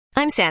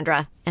I'm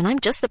Sandra, and I'm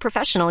just the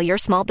professional your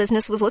small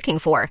business was looking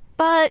for.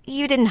 But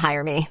you didn't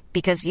hire me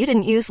because you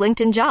didn't use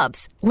LinkedIn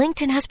Jobs.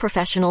 LinkedIn has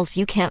professionals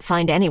you can't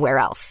find anywhere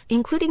else,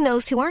 including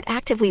those who aren't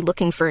actively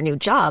looking for a new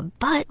job,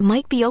 but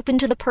might be open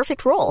to the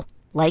perfect role,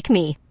 like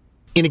me.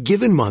 In a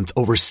given month,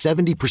 over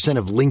 70%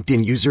 of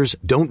LinkedIn users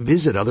don't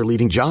visit other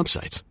leading job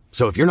sites.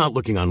 So if you're not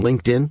looking on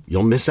LinkedIn,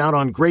 you'll miss out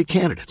on great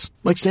candidates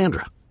like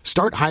Sandra.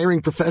 Start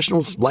hiring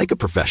professionals like a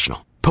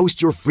professional.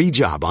 Post your free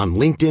job on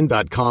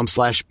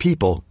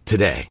linkedin.com/people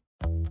today.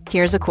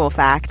 Here's a cool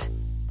fact.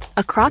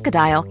 A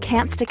crocodile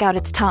can't stick out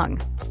its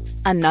tongue.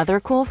 Another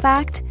cool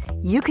fact,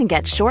 you can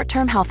get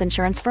short-term health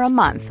insurance for a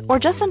month or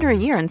just under a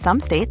year in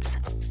some states.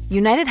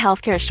 United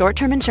Healthcare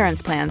short-term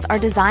insurance plans are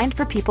designed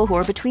for people who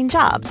are between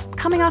jobs,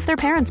 coming off their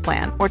parents'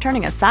 plan, or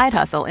turning a side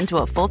hustle into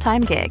a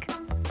full-time gig.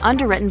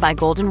 Underwritten by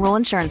Golden Rule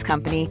Insurance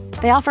Company,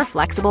 they offer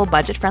flexible,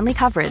 budget-friendly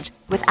coverage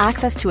with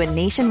access to a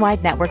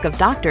nationwide network of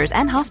doctors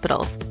and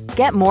hospitals.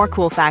 Get more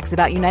cool facts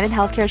about United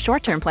Healthcare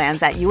short-term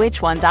plans at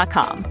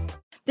uh1.com.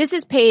 This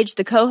is Paige,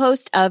 the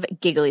co-host of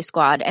Giggly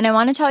Squad, and I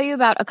want to tell you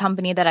about a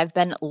company that I've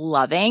been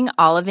loving,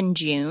 Olive &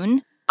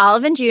 June.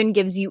 Olive & June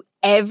gives you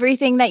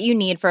everything that you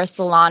need for a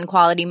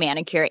salon-quality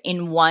manicure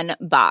in one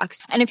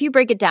box. And if you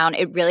break it down,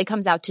 it really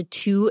comes out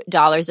to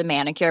 $2 a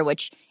manicure,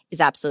 which is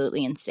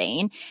absolutely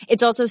insane.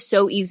 It's also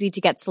so easy to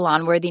get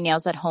salon-worthy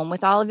nails at home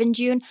with Olive &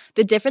 June.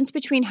 The difference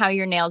between how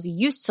your nails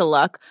used to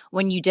look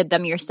when you did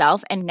them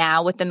yourself and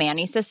now with the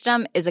Mani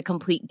system is a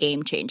complete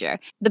game changer.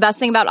 The best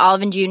thing about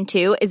Olive & June,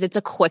 too, is it's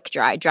a quick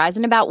dry. Dries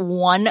in about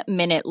 1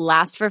 minute,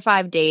 lasts for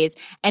 5 days,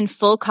 and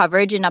full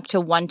coverage in up to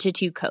 1 to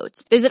 2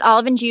 coats. Visit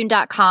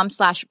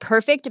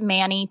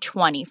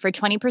oliveandjune.com/perfectmani20 for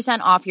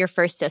 20% off your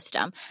first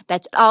system.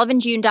 That's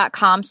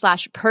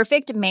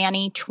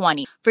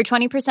oliveandjune.com/perfectmani20 for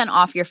 20%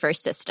 off your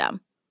first system.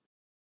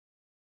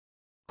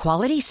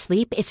 Quality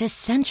sleep is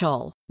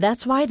essential.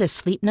 That's why the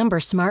Sleep Number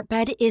Smart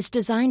Bed is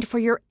designed for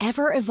your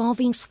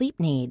ever-evolving sleep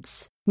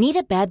needs. Need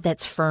a bed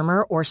that's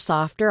firmer or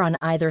softer on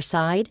either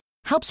side?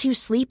 Helps you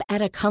sleep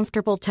at a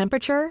comfortable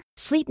temperature?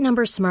 Sleep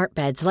Number Smart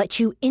Beds let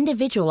you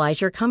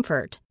individualize your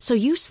comfort, so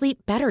you sleep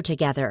better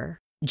together.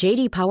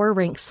 J.D. Power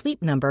ranks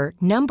Sleep Number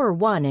number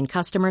 1 in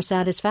customer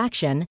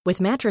satisfaction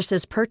with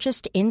mattresses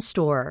purchased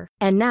in-store.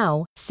 And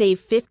now, save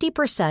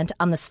 50%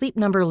 on the Sleep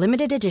Number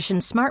Limited Edition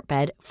Smart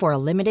Bed for a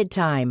limited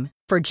time.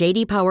 For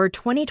J.D. Power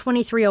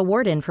 2023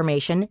 award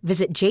information,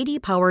 visit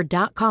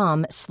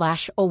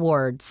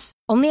jdpower.com/awards.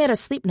 Only at a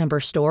Sleep Number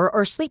store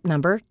or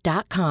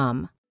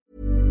sleepnumber.com.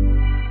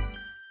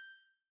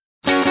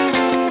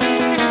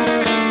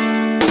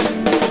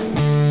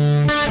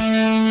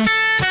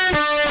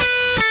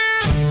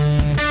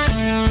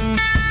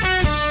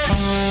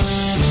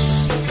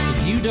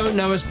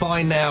 Know us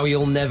by now,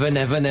 you'll never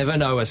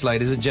know us,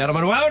 ladies and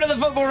gentlemen. Welcome to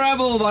the Football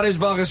Ramble. My name's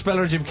Marcus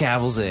Speller and Jim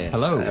Cavill's here.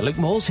 Hello. Luke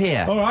Moore's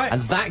here. All right.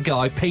 And that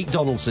guy, Pete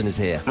Donaldson, is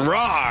here.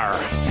 Rawr!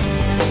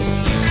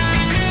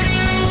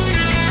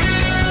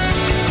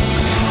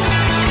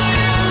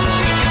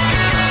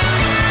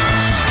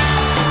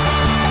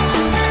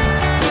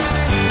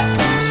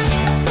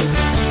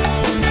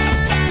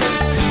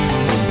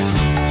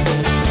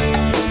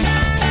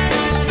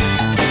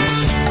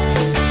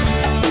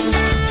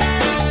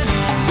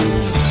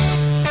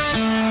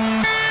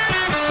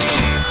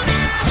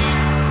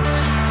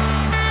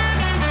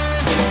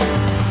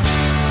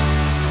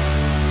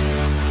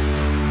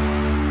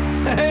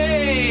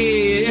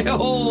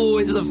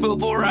 It's the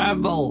Football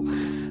Ramble.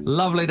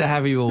 Lovely to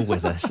have you all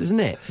with us,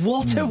 isn't it?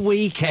 What a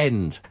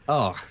weekend!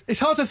 Oh, it's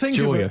hard to think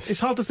joyous. of it. It's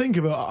hard to think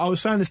of it. I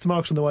was saying this to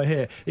Marcus on the way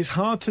here. It's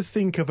hard to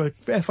think of a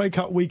FA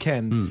Cup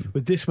weekend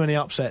with this many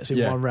upsets in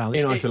one round.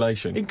 In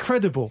isolation.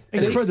 Incredible.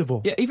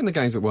 Yeah, even the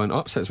games that weren't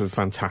upsets were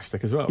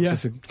fantastic as well. Yeah.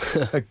 Just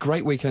a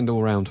great weekend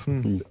all round.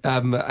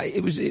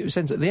 It was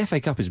the FA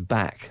Cup is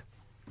back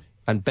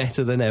and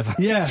better than ever.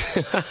 Yeah.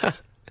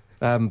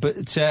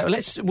 But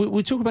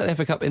we'll talk about the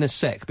FA Cup in a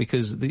sec,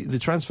 because the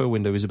transfer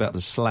window is about to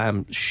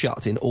slam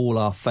shut in all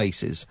our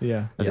faces,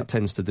 as it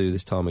tends to do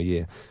this time of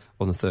year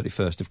on the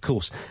 31st. Of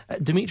course,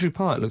 Dimitri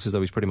Payet looks as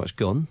though he's pretty much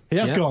gone. He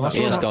has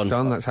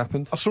gone. That's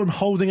happened. I saw him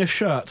holding a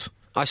shirt.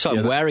 I saw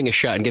him wearing a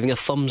shirt and giving a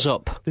thumbs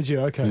up. Did you?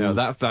 Okay. No,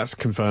 that's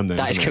confirmed then.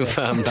 That is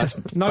confirmed. That's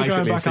no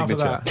going back after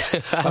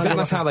that. I think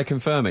that's how they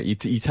confirm it. You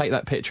take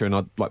that picture and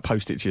I'd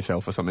post it to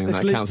yourself or something, and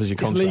that counts as your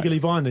contract. It's legally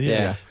binding.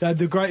 Yeah.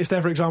 The greatest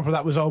ever example of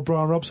that was old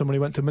Brian Robson when he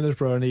went to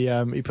Middlesbrough and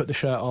he put the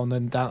shirt on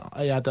and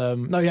he had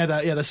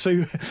a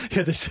suit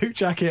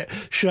jacket,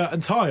 shirt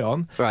and tie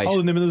on,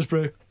 holding the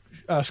Middlesbrough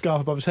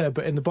scarf above his head,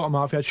 but in the bottom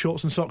half he had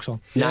shorts and socks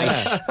on.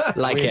 Nice.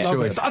 Like it. I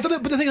don't know,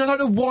 but the thing is, I don't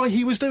know why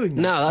he was doing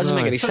that. No, that doesn't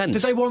make any sense.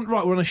 Did they want, we're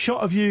on a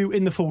shot of you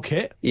in the full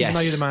kit, yes, you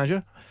know you're the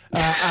manager,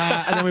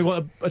 and then we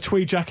want a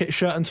tweed jacket,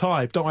 shirt and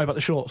tie, don't worry about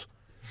the shorts.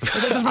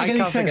 That doesn't make any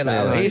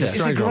sense.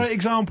 It's a great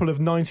example of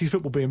 90s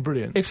football being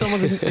brilliant. If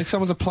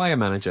someone's a player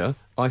manager,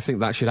 I think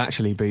that should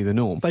actually be the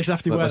norm. They should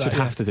have to wear that. They should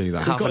have to do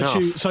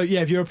that. So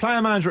if you're a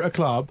player manager at a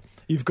club,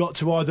 you've got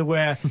to either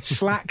wear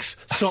slacks,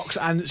 socks,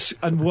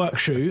 and work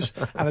shoes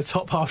and a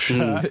top half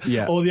shirt,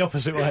 or the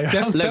opposite way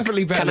around.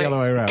 Definitely better the other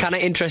way around. Can I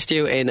interest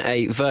you in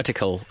a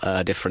vertical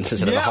difference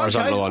instead of a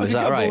horizontal one? Is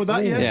that right?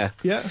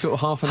 That, sort of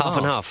half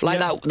and half. Like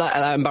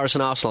that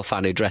embarrassing Arsenal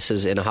fan who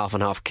dresses in a half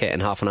and half kit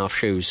and half and half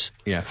shoes.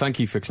 Yeah, thank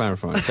you for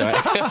clarifying.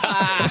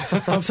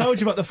 I've told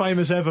you about the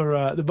famous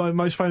the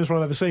most famous one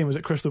I've ever seen was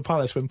at Crystal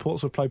Palace when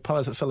Portsmouth played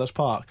Palace at Selhurst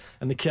Park,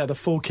 and the kid had a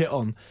full kit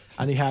on,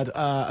 and he had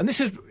and this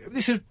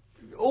is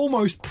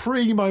almost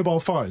pre-mobile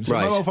phones. So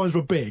mobile phones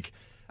were big,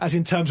 as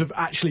in terms of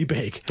actually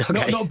big.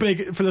 Okay. Not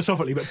big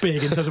philosophically, but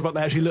big in terms of what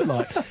they actually look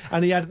like.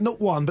 And he had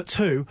not one, but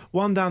two,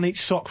 one down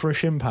each sock for a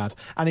shin pad,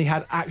 and he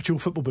had actual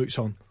football boots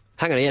on.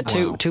 Hang on, he had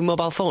two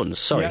mobile phones,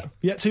 sorry.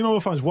 Yeah, two mobile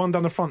phones, one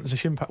down the front as a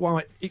shin pad,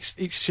 one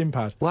each shin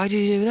pad. Why did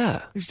you do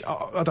that?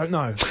 I don't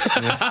know.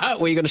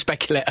 Were you going to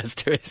speculate as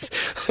to his...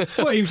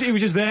 Well, he was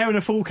just there in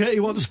a full kit,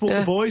 he wanted to support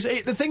the boys.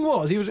 The thing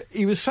was,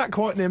 he was sat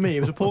quite near me, he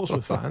was a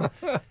Portsmouth fan.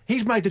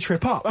 He's made the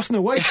trip up, that's an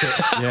away trip.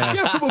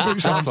 Yeah, football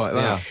boots on. Like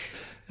that.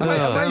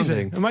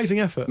 Amazing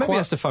effort. Maybe he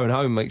has to phone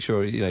home, make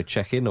sure,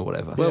 check in or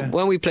whatever. Well,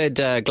 when we played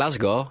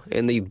Glasgow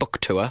in the book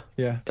tour,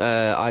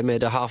 I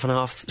made a half and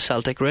half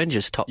Celtic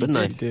Rangers top, didn't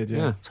I? You did,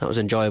 yeah. That was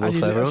enjoyable and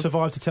for everyone. And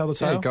survived to tell the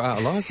tale. Yeah, he got out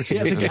alive. He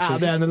had to get out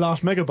there in the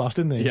last megabus,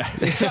 didn't he? Yeah.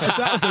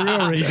 That was the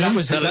real reason. That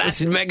was the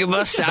last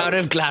megabus out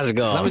of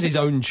Glasgow. That was his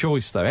own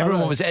choice, though.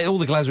 All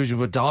the Glaswegians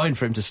were dying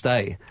for him to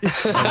stay.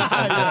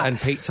 and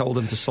Pete told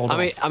them to sod off.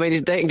 I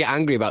mean, they can get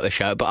angry about the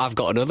shirt, but I've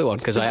got another one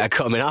because I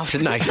cut him in half,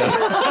 didn't I? So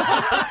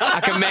I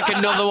can make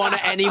another one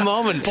at any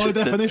moment. By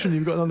definition,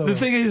 you've got another one. The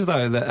thing is,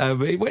 though,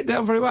 that it went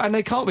down very well, and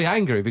they can't be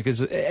angry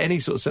because any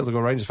sort of Celtic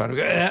or Rangers fan will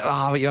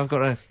go, but you've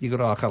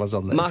got our colours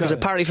on there. Marcus,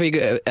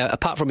 apparently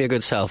apart from your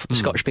good self,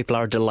 Scottish people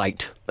are a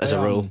delight, as a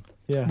rule.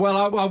 Yeah. Well,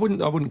 I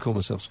wouldn't call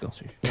myself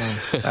Scottish,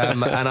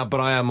 but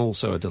I am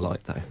also a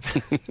delight,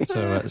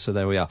 though. So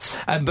there we are.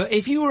 But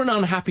if you were an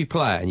unhappy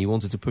player and you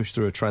wanted to push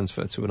through a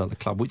transfer to another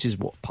club, which is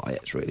what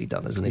Payet's really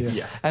done, hasn't he?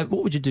 Yeah.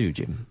 What would you do,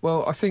 Jim?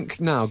 Well, I think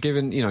now,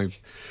 given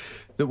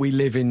that we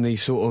live in the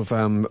sort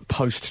of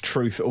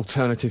post-truth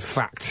alternative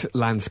fact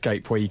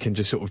landscape where you can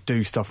just sort of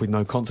do stuff with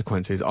no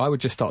consequences, I would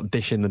just start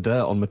dishing the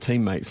dirt on my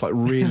teammates, like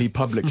really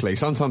publicly.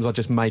 Sometimes I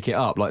just make it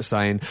up, like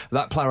saying,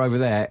 that player over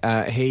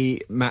there,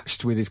 he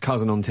matched with his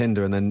cousin on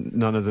Tinder and then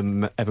none of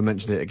them ever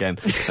mentioned it again,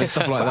 and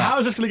stuff like that. How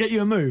is this going to get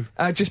you a move?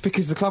 Just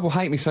because the club will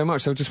hate me so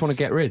much, they'll just want to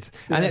get rid.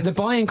 Yeah. And the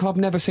buying club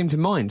never seem to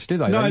mind, do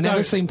they? No, they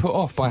never seem put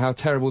off by how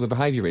terrible the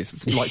behaviour is.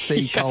 It's like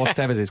see Carlos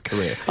Tevez'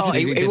 career.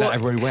 He did that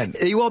everywhere he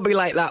went. He won't be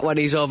like that when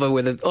he's over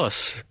with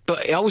us,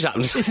 but it always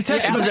happens. It's a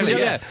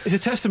testament, It's a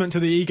testament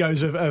to the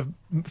egos of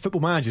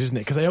football managers, isn't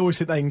it? Because they always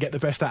think they can get the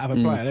best out of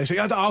a player. They say,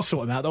 I'll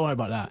sort him out, don't worry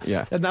about that.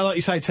 Yeah. And like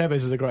you say, Tevez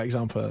is a great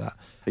example of that.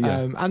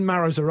 Yeah. And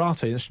Mauro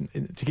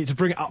Zarate, to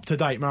bring it up to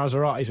date, Mauro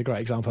Zarate is a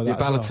great example of that.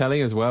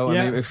 Balotelli as well.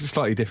 Yeah. I mean, it's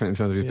slightly different in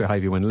terms of his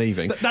behaviour when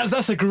leaving.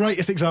 That's the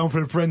greatest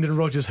example of Brendan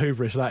Rodgers'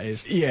 hubris, that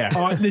is. Yeah.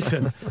 All right,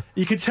 listen,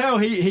 you could tell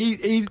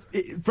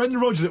Brendan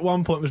Rodgers at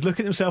one point was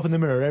looking at himself in the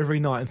mirror every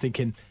night and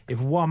thinking,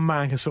 if one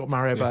man can sort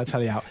Mario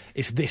Balotelli out,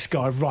 it's this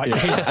guy right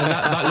here. And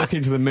that look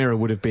into the mirror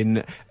would have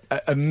been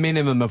a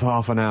minimum of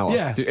half an hour.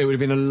 Yeah. It would have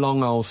been a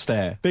long old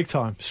stare. Big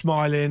time.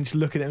 Smiling, just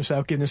looking at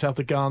himself, giving himself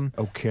the gun.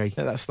 Okay.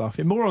 Yeah, that stuff.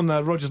 More on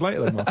Rodgers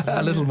later, though, Mark.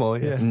 A little more,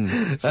 yes.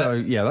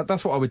 So,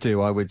 that's what I would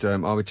do. I would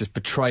just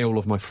betray all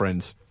of my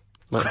friends.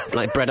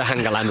 Like Breda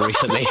Hangeland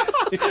recently.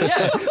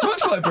 Yeah,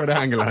 much like Breda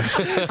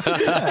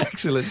Hangeland.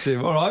 Excellent,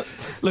 Jim. All right.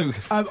 Luke?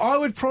 I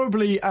would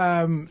probably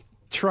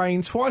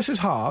train twice as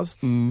hard,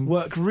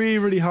 work really,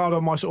 really hard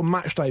on my sort of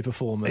match day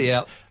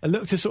performance, and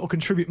look to sort of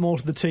contribute more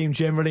to the team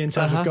generally in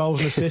terms of goals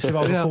and assists if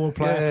I was a forward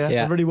player,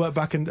 and really work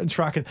back and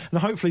track and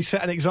hopefully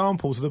set an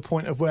example to the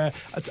point of where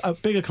a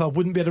bigger club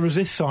wouldn't be able to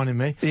resist signing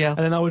me, and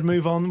then I would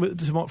move on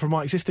from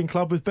my existing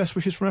club with best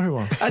wishes from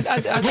everyone.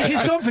 Which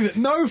is something that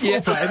no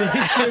football player in the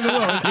history of the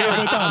world has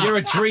ever done. You're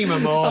a dreamer,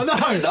 more. I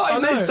know. Not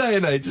in this day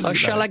and age.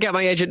 Shall I get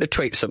my agent to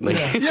tweet something?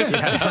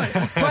 It's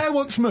like, player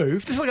wants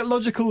moved. It's like a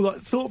logical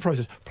thought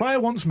process.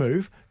 Player wants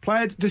move.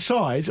 Player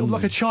decides,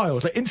 like a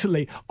child, like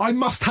instantly, I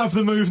must have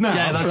the move now.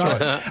 Yeah,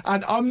 that's right.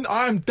 And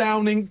I am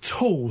downing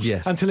tools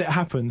until it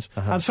happens.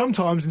 And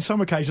sometimes, in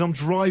some occasions, I'm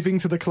driving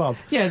to the club.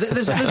 Yeah,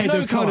 there's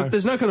no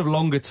kind of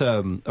longer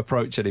term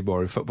approach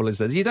anymore in football, is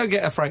there? You don't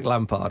get a Frank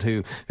Lampard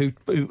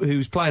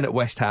who's playing at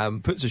West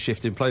Ham, puts a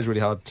shift in, plays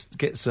really hard,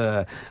 gets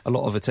a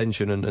lot of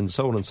attention and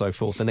so on and so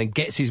forth, and then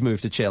gets his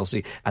move to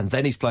Chelsea, and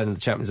then he's playing in the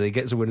Champions League,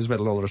 gets a winner's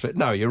medal and all the rest of it.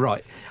 No, you're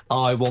right.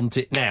 I want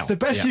it now. The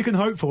best you can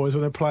hope for is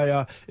when a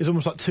player is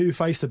almost like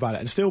two-faced about it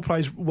and still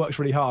works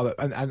really hard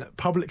and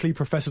publicly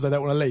professes they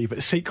don't want to leave,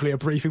 but secretly are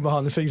briefing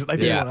behind the scenes that they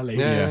do want to leave.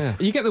 Yeah.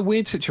 You get the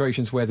weird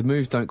situations where the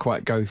moves don't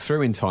quite go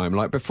through in time,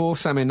 like before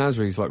Samir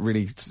Nasri's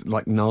really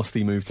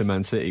nasty move to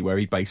Man City, where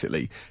he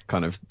basically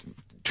kind of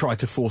tried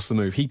to force the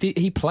move.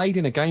 He played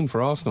in a game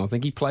for Arsenal. I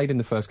think he played in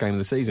the first game of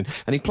the season,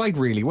 and he played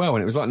really well,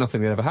 and it was like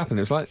nothing had ever happened.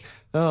 It was like,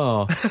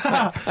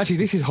 actually,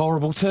 this is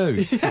horrible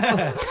too.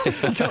 Yeah.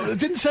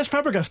 Didn't Cesc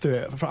Fabregas do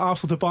it for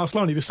Arsenal to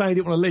Barcelona? He was saying he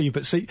didn't want to leave,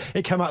 but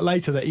it came out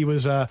later that he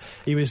was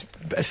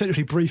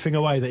essentially briefing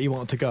away that he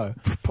wanted to go.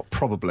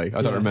 Probably.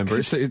 I don't remember.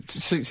 It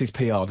suits his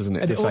PR, doesn't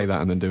it, to say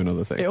that and then do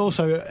another thing. It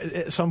also,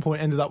 at some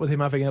point, ended up with him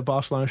having a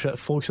Barcelona shirt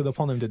foisted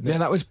upon him, didn't it? Yeah,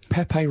 that was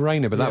Pepe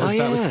Reina, but that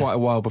was quite a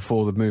while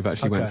before the move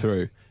actually went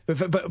through.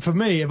 But for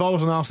me, if I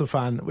was an Arsenal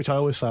fan, which I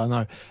always say I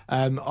know,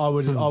 I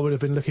would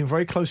have been looking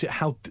very closely at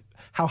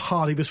how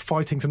hard he was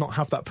fighting to not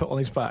have that put on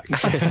his back.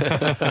 Because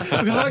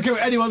I don't care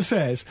what anyone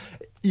says,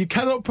 you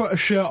cannot put a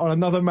shirt on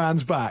another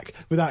man's back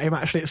without him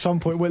actually at some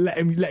point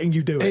letting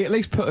you do it. He at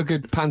least put a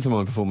good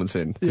pantomime performance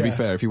in, to be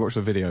fair, if you watch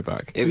the video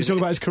back. Are you talking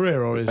about his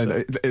career or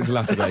his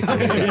latter day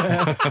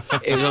career?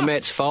 It was my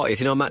mate's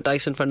 40th. You know Matt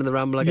Dyson, friend of the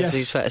Ramble, I guess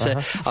he's fair to say.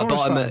 I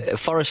bought him a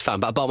Forest fan,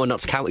 but I bought him a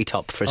Notts County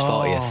top for his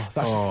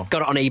 40th.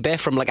 Got it on eBay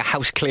from like a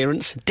house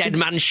clearance. Dead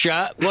man's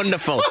shirt.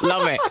 Wonderful.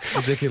 Love it.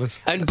 Ridiculous.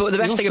 But the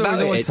best thing about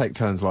it always take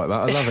turns like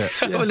that. I love it.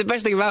 Well, the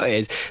best thing about it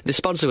is the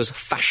sponsor was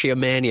Fascia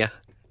Mania.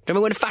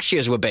 Remember when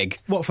fascias were big?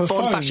 What, for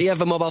phones? Fascia, yeah,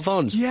 for mobile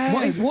phones.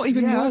 Yeah. What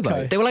even were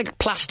they? They were like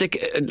plastic,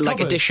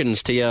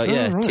 additions to your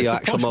to your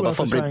actual mobile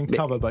phone.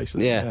 Cover,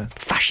 basically. Yeah.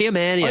 Fascia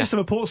Mania. I used to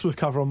have a Portsmouth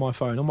cover on my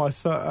phone, on my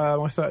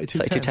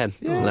 3210.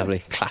 Yeah. Lovely.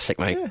 Classic,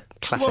 mate. Yeah.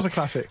 Classic. It was a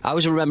classic. I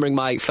was remembering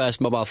my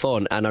first mobile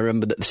phone, and I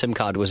remember that the SIM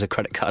card was a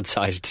credit card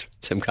sized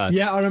SIM card.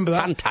 Yeah, I remember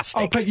that.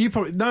 Fantastic. Oh, Pete, you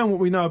probably, knowing what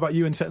we know about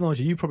you and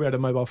technology, you probably had a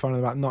mobile phone in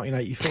about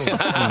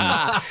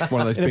 1984.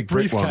 One of those big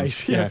brick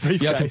ones. Yeah,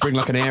 you had to bring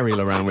like an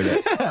aerial around with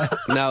it.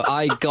 No,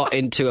 I got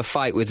into a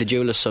fight with the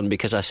jeweller's son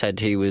because I said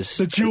he was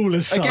the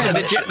jeweller's son. Again,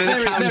 the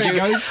town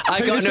jeweller. I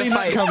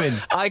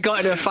got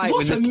into a fight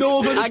with the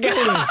northern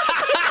jeweller.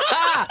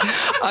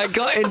 I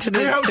got into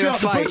a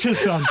fight.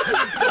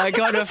 I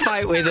got into a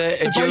fight with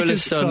a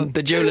jeweller's son.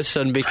 The jeweller's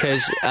son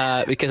because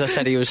I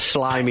said he was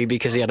slimy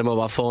because he had a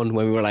mobile phone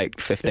when we were like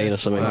 15 or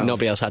something. Wow.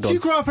 Nobody else had one.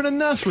 Did you grow up in a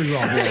nursery,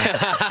 Ron?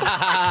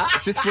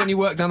 Is this when you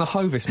worked down the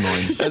Hovis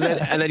mines? and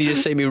then you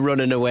just see me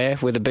running away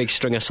with a big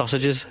string of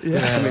sausages.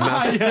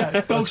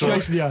 Yeah. Dogs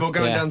chasing you. Or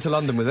going down to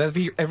London with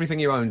everything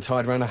you own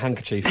tied around a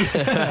handkerchief. Or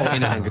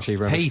in a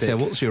handkerchief. Peter,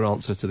 what's your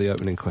answer to the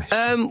opening question?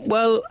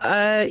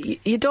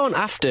 You don't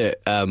have to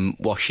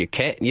wash your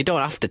kit. You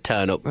don't have to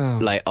turn up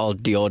like all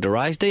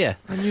deodorised, do you?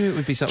 I knew it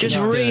would be something.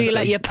 Just really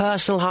let your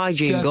personal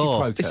hygiene go.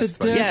 Protest, it's a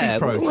dirty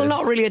protest. Well,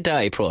 not really a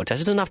dirty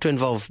protest. It doesn't have to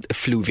involve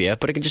effluvia,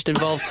 but it can just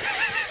involve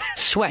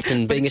sweat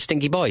and being a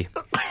stinky boy.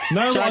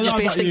 No, so I just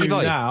be a stinky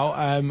boy now.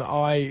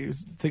 I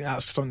think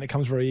that's something that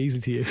comes very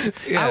easily to you.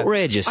 Yeah.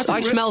 Outrageous! I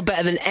smell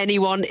better than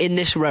anyone in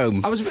this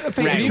room. I was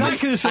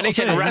exactly the sort of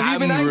thing. Have you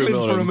been angling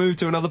for a move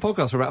to another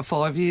podcast for about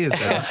 5 years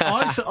now?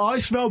 I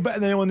smell better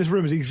than anyone in this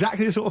room. Is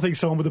exactly the sort of thing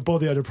someone with a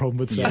body odor problem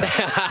would say.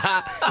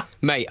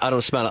 Mate, I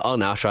don't smell it all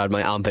now after I had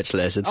my armpits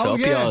lasered. So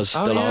yours,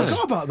 I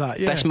forgot about that.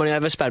 Yeah. Best money I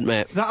ever spent,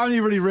 mate. That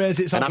only really rears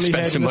its ugly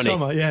head in the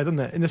summer. Yeah, doesn't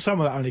it? In the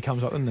summer that only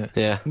comes up, doesn't it?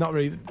 Yeah. Not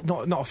really.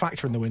 Not a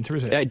factor in the winter,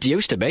 is it? It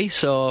used to be.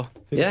 So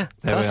yeah,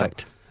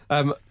 perfect.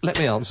 Let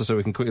me answer so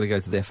we can quickly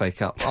go to the FA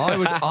Cup.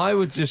 I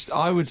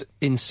would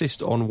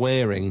insist on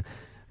wearing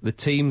the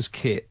team's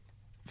kit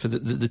for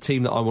the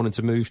team that I wanted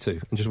to move to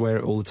and just wear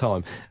it all the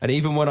time. And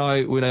even when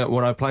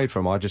I played for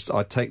them,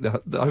 I'd take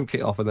the home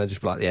kit off and then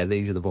just be like, yeah,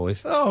 these are the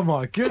boys. Oh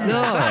my goodness.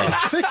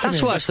 No,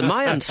 that's worse than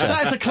my answer.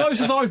 That's the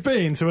closest I've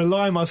been to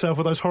align myself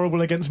with those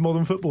horrible against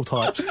modern football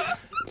types.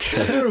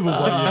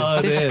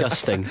 Terrible.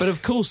 Disgusting. But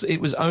of course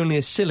it was only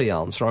a silly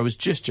answer. I was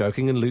just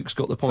joking and Luke's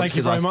got the points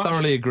because I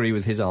thoroughly agree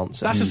with his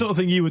answer. That's the sort of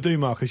thing you would do,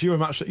 Marcus. You're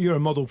a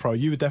model pro.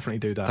 You would definitely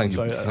do that. Thank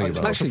you. I'm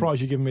not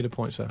surprised you're giving me the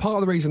points there. Part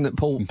of the reason that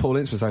Paul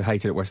Ince was so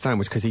hated at West Ham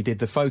was because he did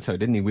the photo,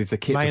 didn't he, with the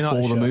kit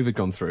before the move had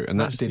gone through, and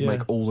that did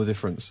make all the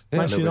difference.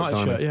 Manchester United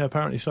shirt, yeah,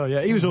 apparently so.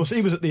 Yeah, he was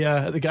at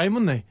the game,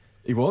 wasn't he?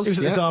 He was at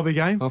the Derby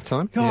game. Half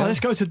time. God, let's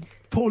go to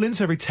Paul Ince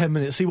every 10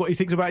 minutes, see what he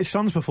thinks about his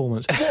son's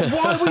performance.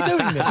 Why are we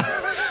doing this?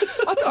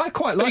 I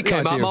quite like the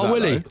idea of that,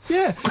 Willie.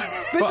 Yeah.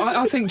 But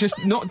I think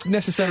just not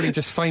necessarily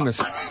just famous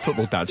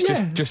football dads,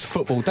 just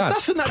football dads.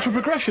 That's the natural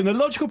progression. The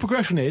logical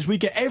progression is we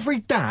get every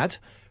dad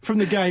from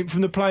the game,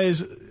 from the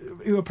players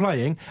who are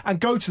playing, and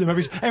go to them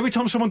every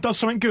time someone does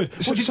something good.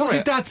 What does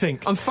his dad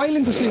think? I'm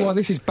failing to see why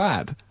this is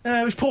bad.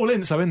 It was Paul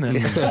Ince, though, isn't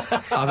it?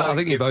 I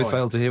think you both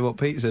failed to hear what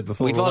Pete said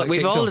before.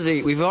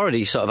 We've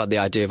already sort of had the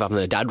idea of having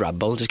a dad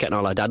ramble, just getting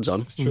all our dads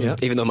on. Yeah.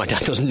 Even though my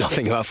dad knows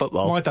nothing about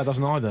football. My dad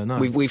doesn't either. No.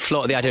 We've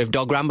floated the idea of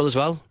dog ramble as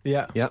well.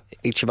 Yeah.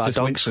 Each of our just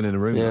dogs. Winston in a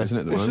room, isn't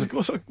it?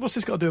 What's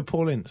this got to do with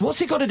Paul Ince? What's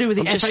it got to do with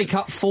the FA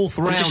Cup fourth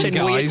round, just saying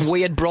guys?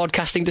 Weird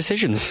broadcasting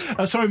decisions.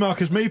 Sorry,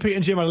 Marcus. Me, Pete,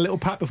 and Jim had a little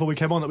pact before we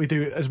came on that we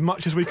do as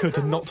much as we could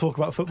to not talk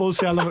about football.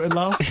 See how long it would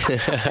last.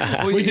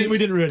 We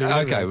didn't really.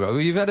 Okay, well,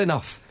 you've had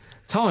enough.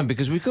 time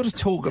because we've got to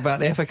talk about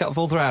the FA Cup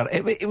fourth round.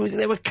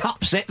 There were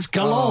cup sets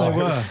galore.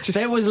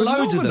 There was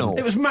loads of them.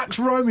 It was Max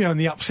Romeo and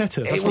the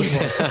Upsetters. It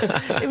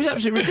was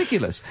absolutely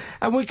ridiculous.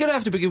 And we're going to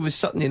have to begin with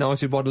Sutton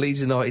United 1,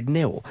 Leeds United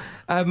 0.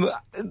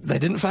 They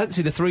didn't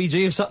fancy the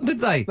 3G of Sutton, did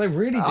they? They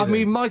really didn't. I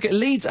mean, Mike,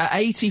 Leeds are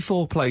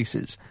 84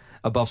 places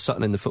above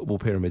Sutton in the football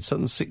pyramid.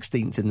 Sutton's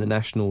 16th in the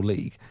National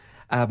League.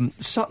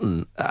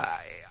 Sutton...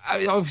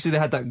 obviously, they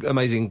had that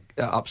amazing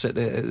upset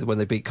when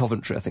they beat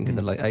Coventry, I think, in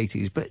the late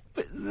 80s. But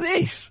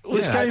this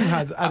game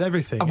had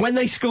everything. And when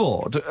they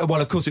scored, well,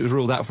 of course, it was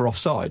ruled out for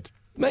offside.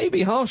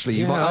 Maybe harshly,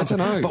 you might. I don't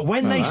know. But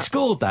when they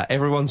scored that,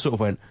 everyone sort of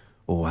went,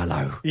 "Oh,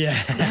 hello."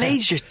 Yeah.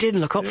 Leeds just didn't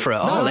look up for it.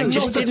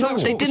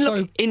 They didn't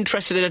look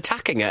interested in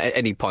attacking at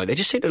any point. They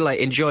just seemed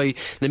to enjoy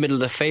the middle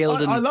of the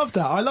field. I love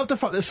that. I love the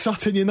fact that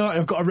Sutton United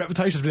have got a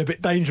reputation of being a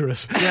bit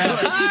dangerous.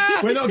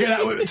 Yeah. We're not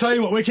going to tell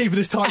you what, we're keeping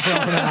this tight for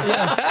half an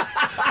hour.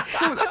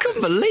 I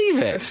couldn't believe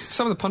it.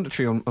 Some of the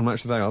punditry on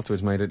Match of the Day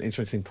afterwards made an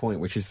interesting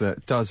point, which is that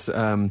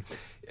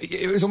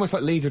it was almost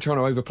like Leeds were trying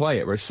to overplay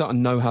it, whereas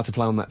Sutton know how to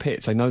play on that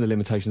pitch. They know the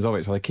limitations of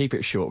it, so they keep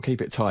it short,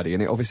 keep it tidy,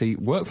 and it obviously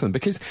worked for them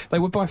because they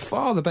were by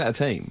far the better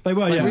team. They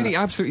were, They really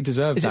absolutely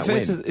deserved that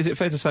win. Is it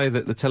fair to say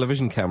that the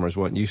television cameras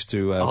weren't used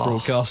to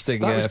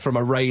broadcasting from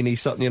a rainy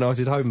Sutton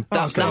United home?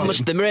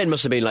 The rain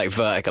must have been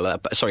vertical,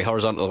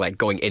 horizontal,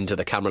 going into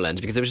the camera lens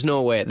because there was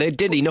no way. They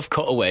did enough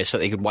cutaways so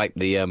they could wipe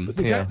the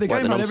the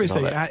game had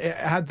everything. It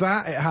had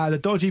that. It had a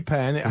dodgy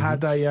pen. It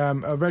had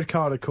a red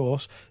card, of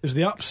course. There was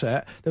the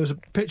upset. There was a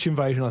pitch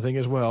invasion, I think,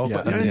 as well. Yeah,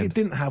 but the only thing it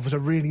didn't have was a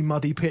really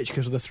muddy pitch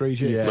because of the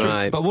 3G. Yeah.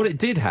 Right. But what it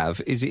did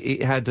have is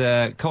it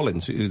had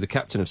Collins, who the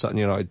captain of Sutton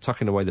United,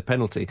 tucking away the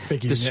penalty,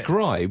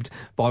 described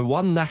by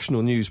one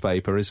national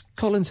newspaper as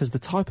Collins has the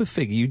type of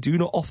figure you do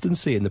not often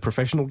see in the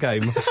professional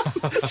game.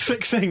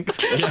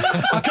 Succinct.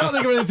 I can't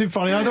think of anything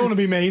funny. I don't want to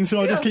be mean, so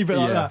I'll just keep it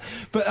like that.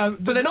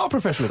 But they're not a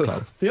professional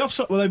club. The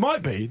offside, well, they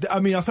might be. I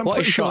mean, what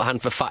is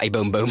shorthand for Fatty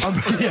Boom Boom?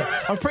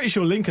 I'm pretty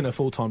sure Lincoln are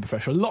full-time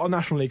professional. A lot of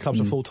National League clubs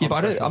are full-time.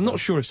 Yeah, but I'm not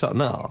sure if Sutton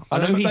are. I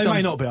know they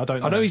may not be. I don't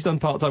know. I know he's done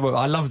part-time work.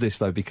 I love this,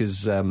 though,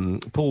 because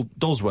Paul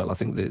Doswell, I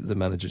think the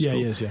manager's called,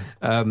 he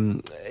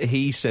is,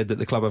 he said that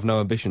the club have no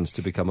ambitions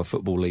to become a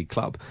Football League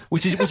club,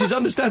 which is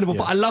understandable,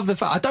 but I love the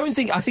fact...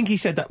 I think he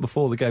said that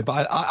before the game,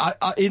 but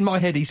I in my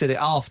head he said it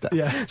after.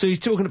 Yeah. So he's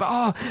talking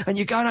about, and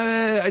you're going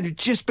and you're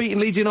just beating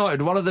Leeds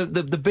United, one of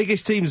the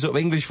biggest teams of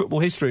English football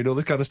history and all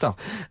this kind of stuff.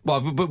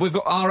 Well, but we've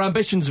got our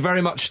ambitions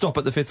very much stop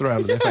at the fifth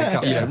round of the FA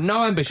Cup. Yeah.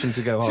 No ambition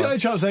to go higher. See, no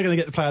chance they're going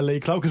to get to play a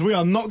league club because we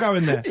are not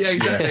going there. Yeah,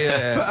 exactly.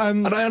 Yeah. But,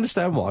 and I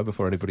understand why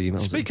before anybody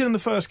emails. Speaking of the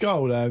first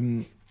goal,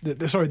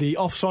 the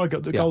offside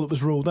goal, goal that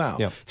was ruled out.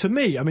 Yeah. To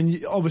me, I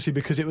mean, obviously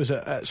because it was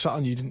at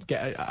Sutton, you didn't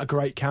get a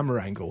great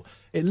camera angle.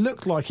 It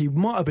looked like he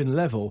might have been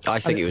level. I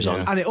think he was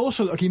on, and it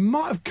also looked like he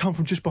might have come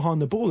from just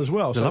behind the ball as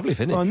well. It's a lovely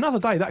finish. On another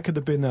day, that could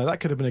have been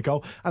a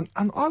goal. And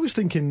I was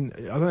thinking,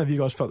 I don't know if you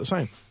guys felt the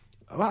same.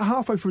 About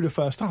halfway through the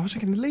first half, I was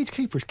thinking the Leeds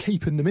keeper is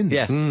keeping them in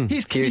this. Yes.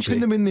 He's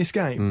keeping them in this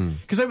game.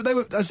 Because they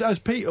were, as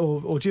Pete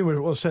or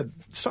Jim said,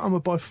 Sutton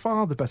were by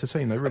far the better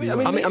team. They really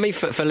were. I mean,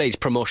 for Leeds,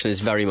 promotion is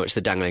very much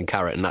the dangling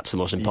carrot, and that's the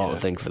most important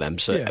thing for them.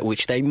 So,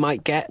 which they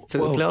might get to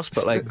the playoffs.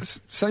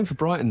 But same for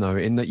Brighton though,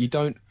 in that you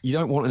don't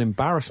want an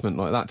embarrassment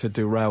like that to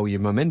derail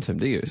your momentum,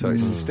 do you? So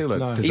it's still a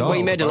disaster.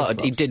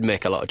 He did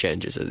make a lot of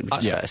changes, which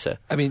is fair to say.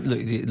 I mean, look,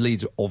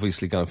 Leeds are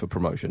obviously going for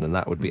promotion, and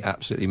that would be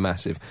absolutely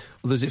massive.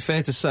 Well, is it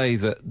fair to say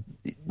that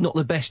not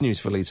the best news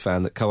for Leeds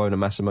fan that co-owner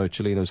Massimo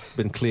Cellino has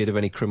been cleared of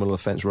any criminal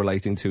offence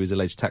relating to his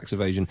alleged tax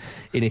evasion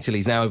in Italy?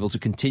 He's now able to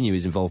continue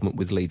his involvement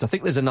with Leeds. I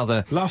think there's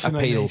another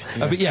appeal.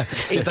 But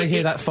did they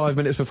hear that 5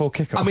 minutes before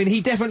kick-off? I mean, he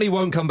definitely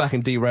won't come back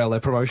and derail their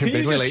promotion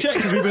bid, will he? Can you just check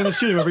because we've been in the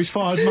studio whether he's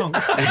fired Monk?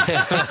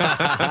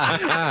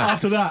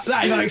 After that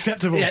is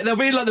unacceptable. Yeah, they'll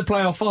be like the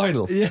playoff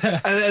final.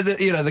 Yeah.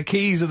 And the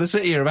keys of the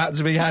city are about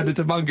to be handed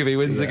to Monk if he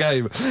wins the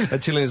game.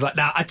 And Cellino's like,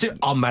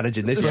 I'm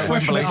managing this. We're at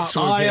Wembley.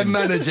 I am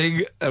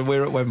managing, and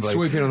we're at Wembley.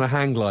 Swooping on a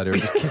hang glider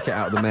and just kick it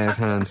out of the mayor's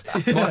hands.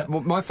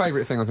 My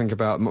favourite thing I think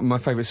about, my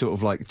favourite sort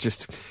of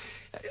just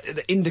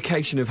the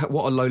indication of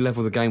what a low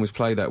level the game was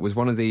played at was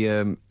one of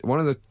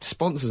the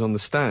sponsors on the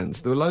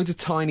stands. There were loads of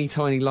tiny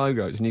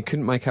logos and you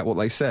couldn't make out what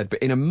they said, but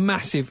in a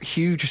massive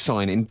huge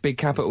sign in big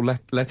capital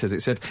letters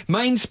it said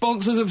main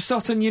sponsors of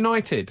Sutton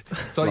United.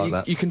 So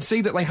like you can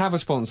see that they have a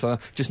sponsor,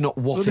 just not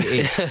what it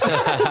is.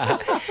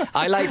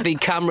 I like the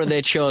camera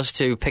they chose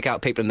to pick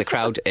out people in the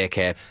crowd,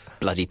 aka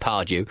bloody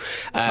Pardew.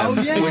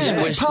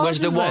 Was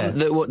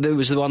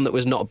the one that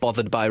was not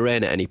bothered by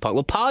rain at any point.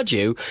 Well,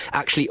 Pardew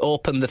actually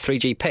opened the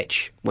 3G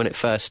pitch when it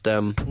first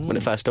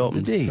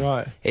opened. Did he?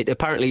 Right. It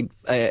apparently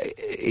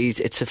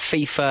it's a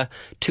FIFA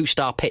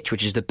 2-star pitch,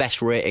 which is the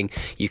best rating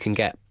you can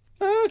get.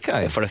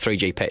 Okay. For a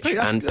 3G pitch.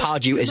 And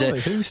Pardew is a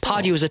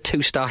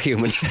 2-star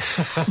human.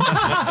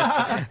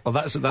 Well,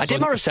 that's I did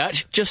my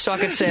research just so I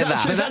could say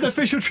that. Is that an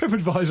official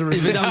TripAdvisor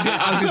review?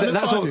 I was going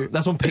to say,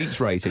 that's on Pete's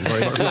rating,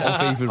 very much not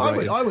on FIFA's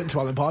rating. I went to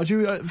Alan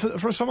Pardew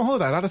for a summer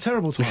holiday and had a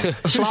terrible time.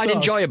 Slide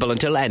enjoyable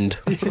until end.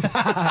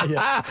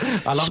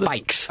 I love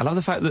Spikes. I love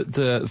the fact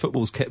that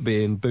footballs kept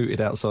being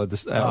booted outside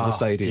the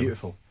stadium.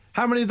 Beautiful.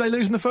 How many did they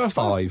lose in the first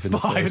half? Five in the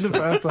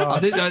first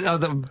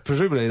half.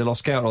 Presumably they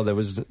lost count, or there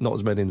was not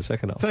as many in the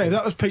second half. Tell you,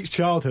 that was Pete's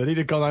childhood. He'd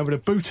have gone home with a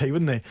booty,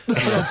 wouldn't he?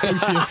 A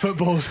booty of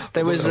footballs.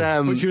 There was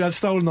which you had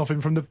stolen off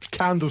him from the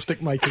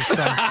candlestick maker's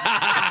son.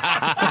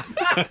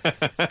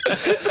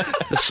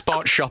 The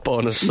sports shop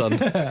owner's son.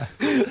 Look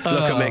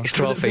at Mick's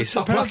trophies.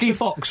 A plucky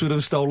fox would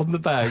have stolen the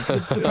bag.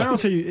 The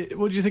penalty,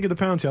 what did you think of the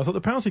penalty? I thought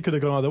the penalty could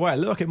have gone either way. It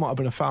looked like it might have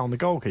been a foul on the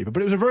goalkeeper,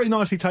 but it was a very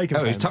nicely taken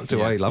penalty. It was tucked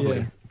away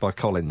lovely by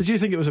Collins. Did you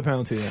think it was a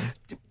penalty then?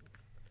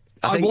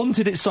 I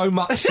wanted it so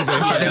much to be.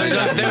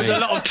 There was a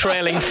lot of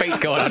trailing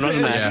feet going on,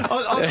 wasn't there?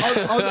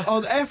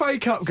 On FA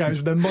Cup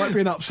games, there might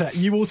be an upset.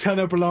 You will turn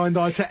a blind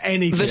eye to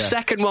anything. The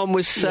second one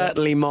was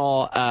certainly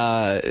more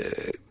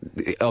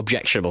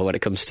objectionable when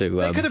it comes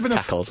to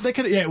tackles.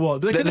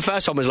 The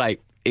first one was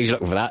like, he was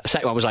looking for that. The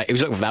second one was like, he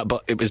was looking for that,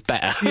 but it was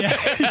better.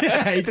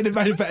 He did have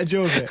made a better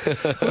job of it.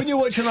 But when you're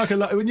watching like a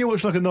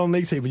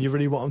non-league team and you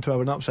really want them to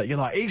have an upset, you're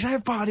like, he's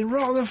headbutting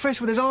right on the fist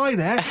with his eye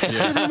there.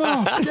 Get him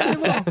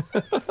off.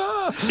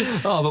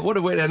 But what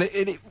a win. And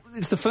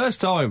it's the first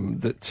time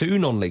that two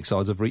non-league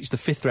sides have reached the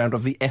fifth round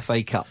of the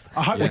FA Cup.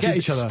 I hope they get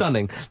each other.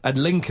 Stunning. And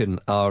Lincoln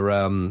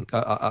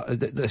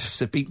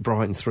they beat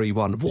Brighton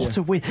 3-1. What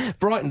a win.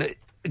 Brighton...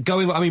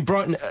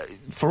 Brighton,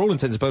 for all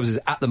intents and purposes,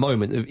 at the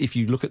moment, if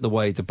you look at the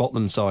way the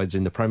bottom sides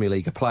in the Premier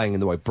League are playing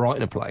and the way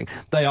Brighton are playing,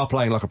 they are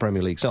playing like a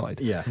Premier League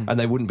side. Yeah. And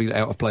they wouldn't be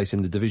out of place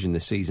in the division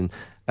this season.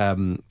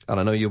 And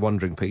I know you're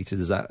wondering, Peter,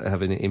 does that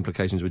have any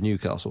implications with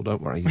Newcastle?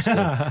 Don't worry, you're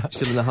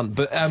still in the hunt.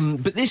 But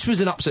this was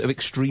an upset of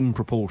extreme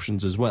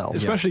proportions as well.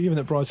 Especially given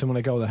that Brighton won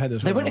a goal ahead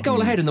as well. They went a goal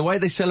ahead, and the way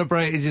they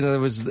celebrated, there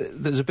was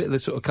a bit of the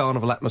sort of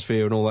carnival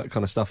atmosphere and all that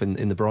kind of stuff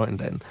in the Brighton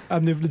den.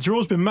 And the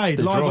draw's been made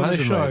live on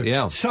this show.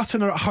 Yeah.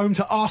 Sutton are at home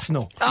to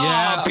Arsenal.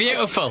 Yeah,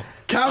 beautiful.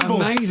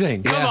 Campbell.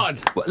 Amazing. Come on.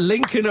 Well,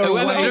 Lincoln are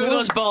Whoever away. drew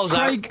those balls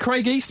out.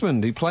 Craig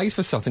Eastman, who plays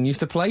for Sutton,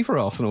 used to play for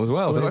Arsenal as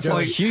well. So that's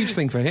a huge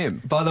thing for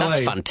him. That's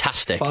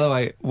fantastic. By the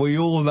way, we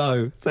all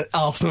know that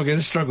Arsenal are going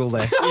to struggle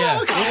there.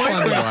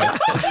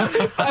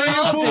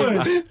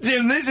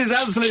 Jim, this is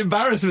absolute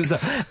embarrassment.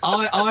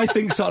 I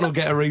think Sutton will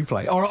get a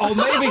replay,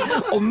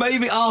 or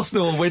maybe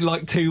Arsenal will win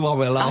like 2-1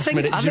 with a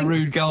last-minute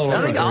Giroud goal.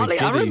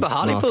 I remember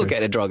Hartlepool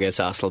getting a draw against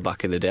Arsenal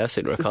back in the day. I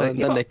seem to recall. And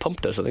then they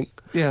pumped us, I think.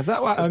 Yeah,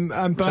 that was.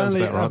 And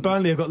Burnley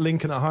have got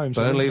Lincoln at home.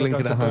 So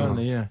Lincoln at home.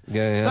 Burnley, yeah.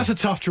 That's a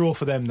tough draw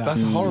for them.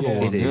 That's a horrible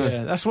one. It is.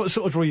 Yeah, that's what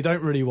sort of draw you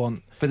don't really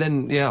want. But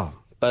then,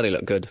 Burnley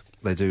look good.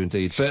 They do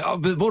indeed. But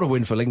what a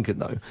win for Lincoln,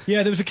 though.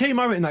 Yeah, there was a key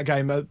moment in that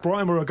game.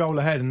 Brighton were a goal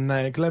ahead,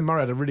 and Glenn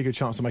Murray had a really good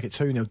chance to make it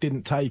 2-0.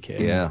 Didn't take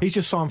it. Yeah. He's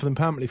just signed for them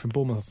permanently from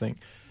Bournemouth, I think.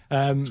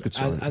 And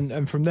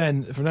from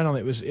then on,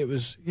 it was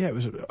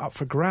up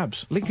for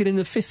grabs. Lincoln in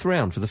the fifth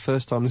round for the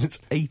first time since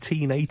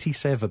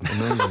 1887.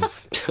 Amazing.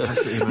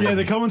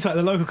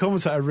 The local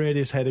commentator reared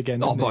his head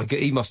again. Oh my God,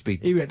 he must be.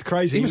 He went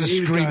crazy. He must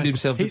have screamed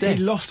himself to death.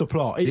 He lost the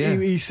plot.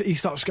 He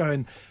starts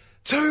going,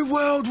 2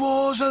 World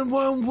Wars and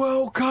 1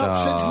 World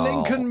Cup since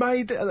Lincoln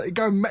made it. He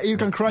was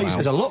going crazy. Wow.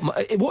 There's a lot.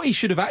 What he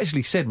should have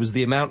actually said was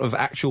the amount of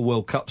actual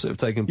World Cups that have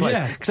taken place.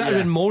 Because that would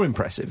have been more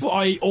impressive. Well,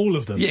 i.e. all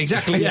of them. Yeah,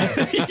 exactly.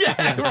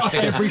 Right.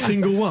 Every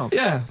single one.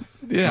 Yeah.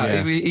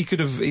 He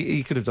could have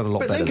done a lot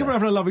better. But Lincoln were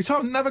having a lovely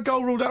time. Never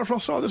goal ruled out for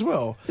offside as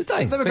well. Did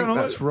they?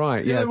 That's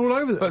right. Yeah, they were all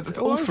over. But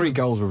all 3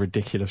 goals were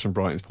ridiculous from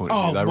Brighton's point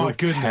of view. They were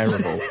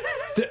terrible.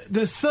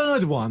 The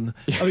third one,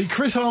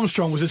 Chris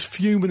Armstrong was as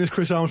fuming as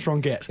Chris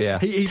Armstrong gets. Yeah.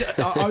 I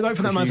don't think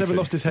that man's ever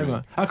lost his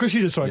hammer. Chris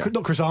Hughes, sorry,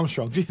 not Chris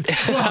Armstrong. He was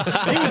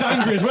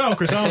angry as well,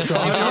 Chris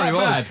Armstrong.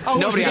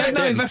 Nobody had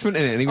no investment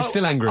in it, and he was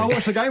still angry. I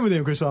watched the game with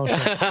him, Chris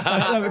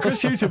Armstrong.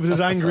 Chris Hughes was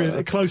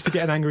as close to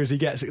getting angry as he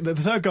gets. The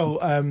third goal,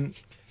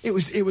 it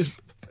was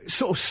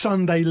sort of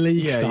Sunday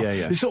League stuff.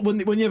 It's sort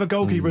of when you have a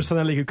goalkeeper in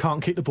Sunday League who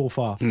can't kick the ball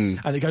far,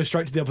 and it goes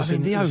straight to the opposite. I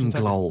mean, the own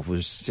goal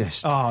was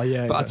just... Oh,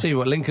 yeah. But I tell you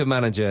what, Lincoln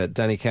manager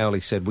Danny Cowley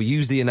said, we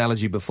used the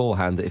analogy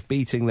beforehand that if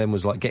beating them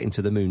was like getting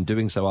to the moon,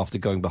 doing so after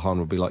going behind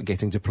would be like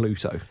getting to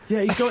Pluto.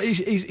 Yeah,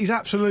 he's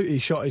absolutely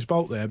shot his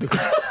bolt there, because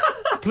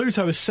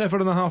Pluto is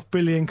 7.5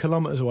 billion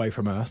kilometres away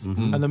from Earth,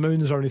 and the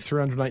moon is only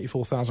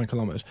 384,000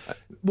 kilometres.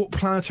 What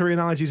planetary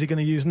analogy is he going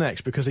to use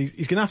next? Because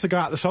he's going to have to go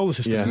out the solar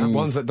system. Yeah,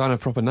 ones that don't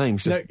have proper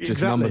names,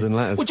 just numbers and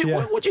letters. What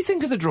do you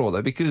think of the draw,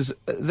 though? Because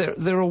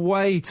they're a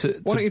way to...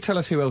 Why don't you tell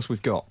us who else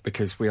we've got?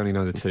 Because we only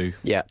know the 2.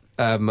 Yeah.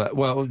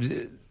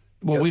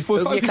 We're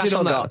focusing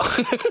on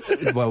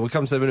that. Well, we'll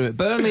come to them in a minute.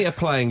 Burnley are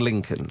playing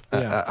Lincoln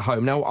at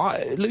home. Now,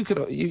 Luke,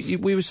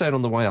 we were saying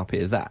on the way up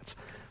here that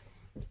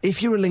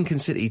if you're a Lincoln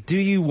City, do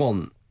you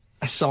want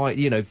a side,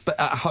 at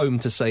home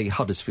to, say,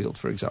 Huddersfield,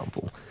 for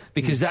example?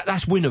 Because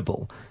that's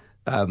winnable.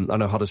 I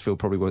know Huddersfield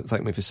probably won't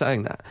thank me for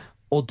saying that.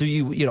 Or do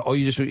you, or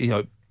you just,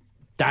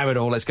 damn it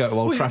all, let's go to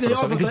Old Trafford or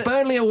something. Because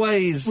Burnley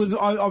away is...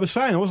 I was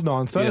saying, wasn't I,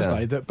 on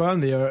Thursday, that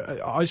Burnley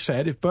I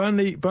said, if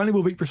Burnley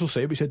will beat Bristol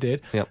City, which they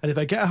did, and if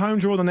they get a home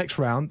draw in the next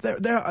round,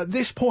 they're at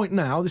this point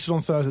now, this is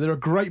on Thursday, they're a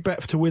great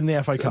bet to win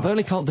the FA Cup.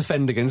 Burnley can't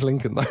defend against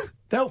Lincoln,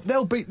 though.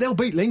 They'll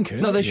beat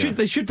Lincoln. No, they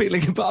should beat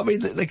Lincoln, but I mean,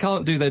 they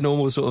can't do their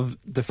normal sort of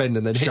defend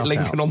and then hit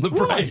Lincoln on the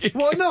break.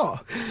 Why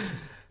not?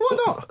 Why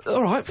not?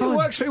 All right, fine.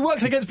 It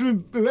works against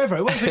whoever.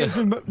 It works against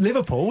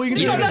Liverpool.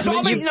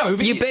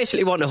 You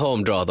basically want a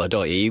home draw, though,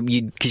 don't you?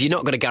 Because you're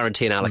not going to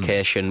guarantee an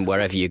allocation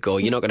wherever you go.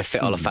 You're not going to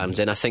fit all the fans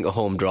in. I think a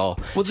home draw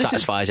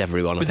satisfies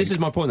everyone. But this is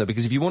my point, though,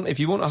 because if you want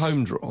a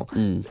home draw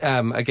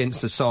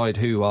against a side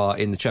who are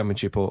in the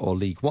Championship or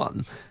League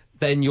One,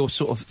 then you're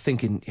sort of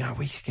thinking,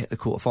 we could get the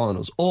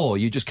quarterfinals, or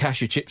you just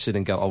cash your chips in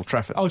and go Old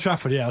Trafford. Old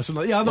Trafford, yeah. I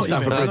know what you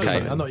mean. I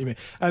know what you mean.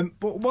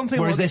 But one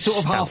thing, whereas they're sort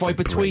of halfway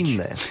between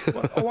there.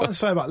 What I want to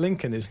say about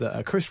Lincoln is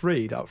that Chris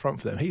Reed up front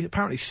for them, he's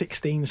apparently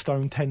 16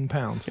 stone 10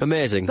 pounds.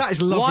 Amazing. That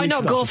is lovely. Why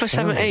not go for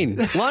 17?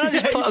 Why not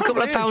just put a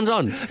couple of pounds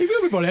on? He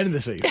will be by the end of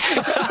the season.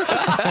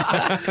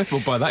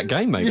 Well, by that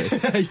game, maybe.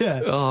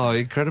 Yeah. Oh,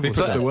 incredible.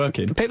 People are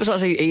working. People start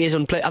saying he is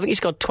unplayed. I think he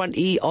scored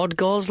 20 odd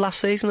goals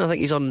last season. I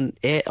think he's on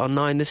 8 or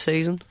 9 this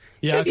season.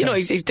 Yeah, so,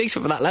 he's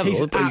decent for that level.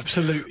 He's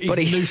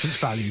nuisance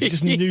value.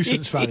 Just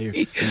nuisance value.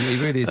 He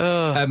really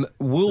is.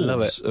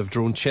 Wolves have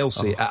drawn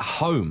Chelsea at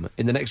home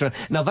in the next round.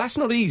 Now, that's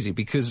not easy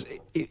because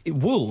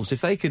Wolves,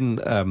 if they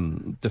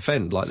can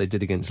defend like they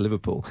did against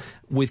Liverpool,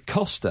 with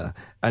Costa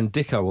and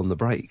Dicko on the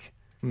break,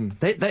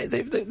 they're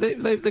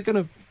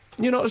going to...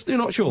 You're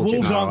not sure?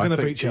 Wolves aren't going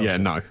to beat Chelsea. Yeah,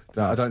 no.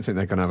 I don't think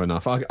they're going to have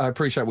enough. I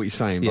appreciate what you're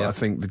saying, but I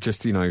think that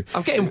just, I'm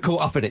getting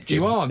caught up in it,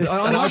 Jim. You are.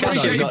 I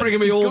appreciate you bringing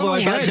me all the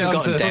way back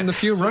on the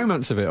pure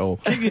romance of it all.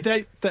 Keep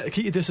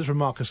your distance from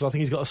Marcus. I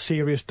think he's got a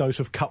serious dose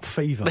of cup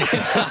fever.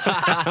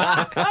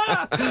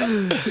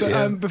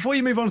 But, before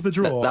you move on to the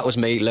draw... That was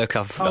me. Look,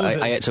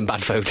 I ate some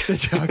bad food.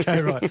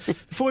 Okay, right.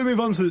 Before we move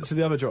on to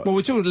the other draw... Well,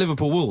 we're talking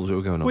Liverpool-Wolves that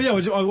were going on. Well,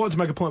 yeah, I wanted to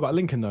make a point about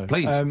Lincoln, though.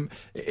 Please.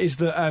 Is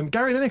that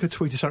Gary Lineker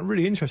tweeted something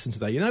really interesting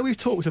today. We've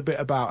talked a bit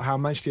about how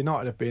Manchester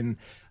United have been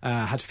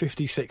had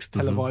 56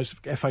 televised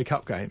FA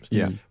Cup games.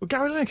 Yeah. Well,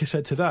 Gary Lineker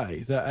said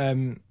today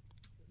that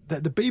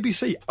that the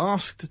BBC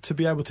asked to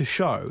be able to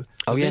show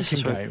the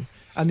Lincoln game,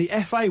 and the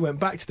FA went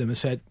back to them and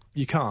said,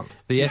 you can't.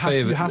 You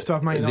have to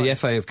have Man United. The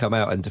FA have come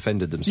out and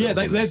defended themselves.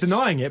 Yeah, they're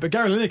denying it, but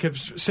Gary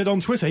Lineker said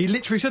on Twitter, he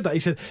literally said that. He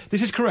said,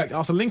 this is correct.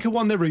 After Lincoln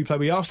won their replay,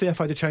 we asked the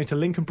FA to change the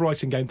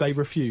Lincoln-Brighton game. They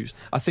refused.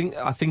 I think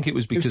it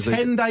was because... It was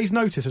 10 days'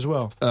 notice as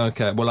well.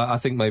 Okay, well, I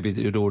think maybe it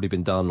had already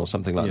been done or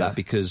something like that,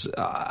 because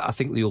I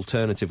think the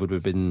alternative would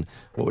have been,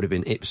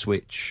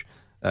 Ipswich...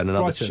 And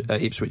another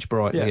Ipswich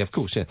Brighton, yeah, of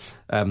course, yeah.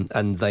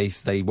 And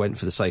they went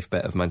for the safe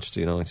bet of Manchester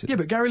United. Yeah,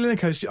 but Gary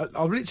Lineker,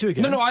 I'll read it to you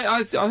again. No,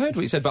 I heard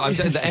what you said, but I'm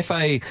saying the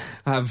FA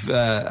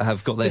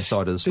have got their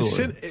side of the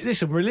story.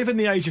 Listen, we live in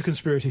the age of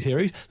conspiracy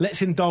theories.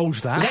 Let's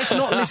indulge that. Let's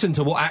not listen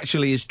to what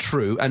actually is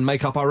true and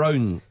make up our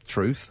own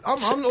truth. So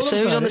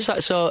who's on the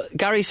side? So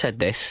Gary said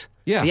this.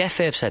 Yeah. The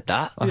FA have said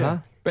that. Uh-huh.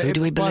 But who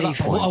do we believe?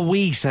 What are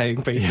we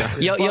saying, Peter?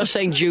 You're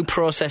saying due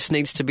process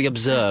needs to be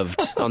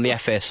observed on the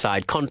FA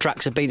side.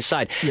 Contracts have been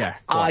signed. Yeah,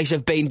 I's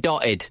have been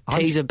dotted.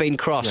 T's have been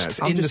crossed.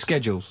 Yeah, in the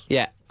schedules.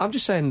 Yeah. I'm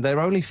just saying they're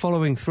only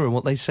following through on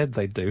what they said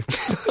they'd do.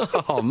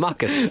 Oh,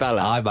 Marcus Speller.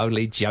 I'm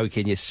only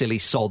joking, you silly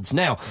sods.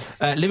 Now,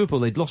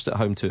 Liverpool, they'd lost at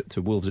home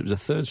to Wolves. It was a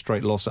third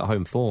straight loss at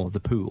home for the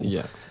Pool.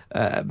 Yeah.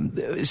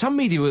 Some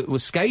media were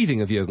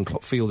scathing of Jurgen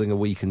Klopp fielding a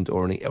weakened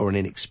or an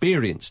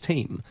inexperienced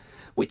team,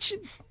 which...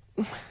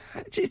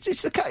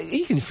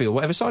 he can field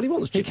whatever side he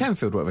wants. He can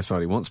field whatever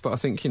side he wants, but I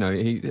think,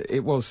 he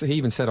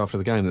even said after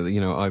the game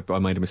that, I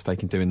made a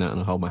mistake in doing that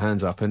and I hold my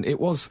hands up. And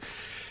it's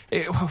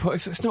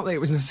not that it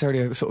was necessarily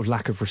a sort of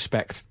lack of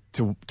respect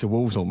to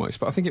Wolves almost,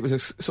 but I think it was a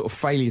sort of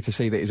failure to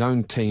see that his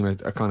own team are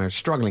kind of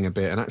struggling a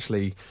bit, and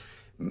actually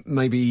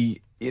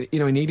maybe... he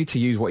needed to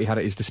use what he had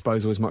at his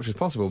disposal as much as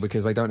possible,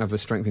 because they don't have the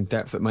strength and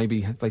depth that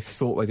maybe they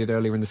thought they did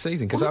earlier in the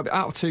season. Because out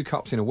of 2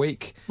 cups in a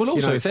week... Well,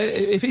 also,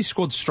 if his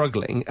squad's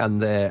struggling and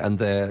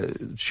they're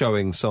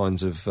showing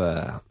signs of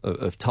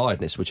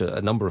tiredness, which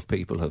a number of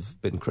people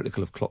have been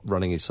critical of Klopp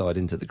running his side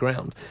into the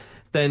ground,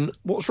 then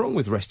what's wrong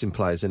with resting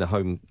players in a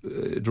home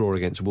draw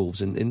against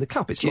Wolves in the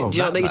Cup? It's not do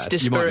you not think it's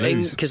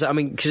dispiriting? Because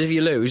if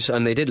you lose,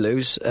 and they did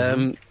lose...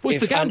 What's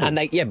the gamble?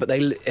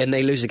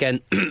 They lose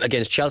again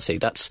against Chelsea.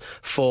 That's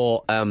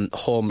 4...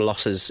 home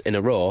losses in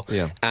a row,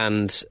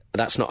 and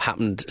that's not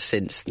happened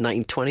since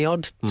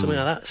 1920-odd, something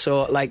like that.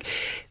 So,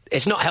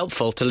 it's not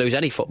helpful to lose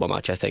any football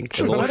match, I think.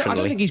 True, but I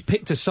don't think he's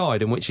picked a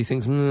side in which he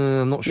thinks,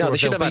 I'm not sure. No, they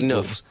should have had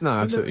enough. No,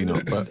 absolutely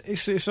not. But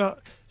it's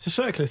a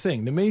circular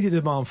thing. The media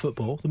demand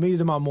football. The media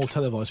demand more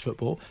televised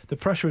football. The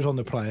pressure is on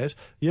the players.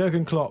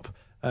 Jurgen Klopp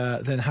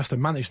then has to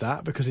manage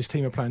that because his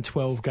team are playing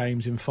 12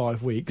 games in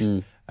 5 weeks.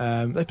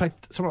 They played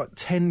something like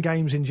 10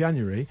 games in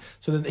January,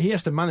 so then he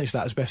has to manage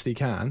that as best he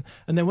can.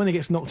 And then when he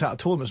gets knocked out of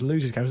tournaments and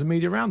loses games, the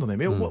media around on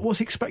him. What's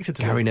he expected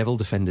to do? Gary Neville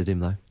defended him,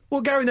 though. Well,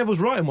 Gary Neville's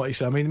right in what he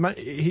said. I mean,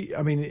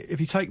 if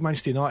you take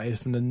Manchester United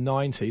from the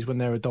 90s, when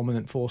they're a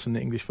dominant force in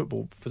the English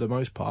football for the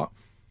most part,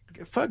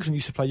 Ferguson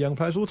used to play young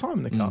players all the time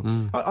in the Cup.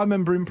 I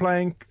remember him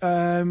playing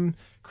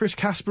Chris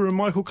Casper and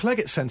Michael Clegg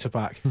at centre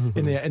back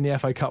in the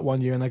FA Cup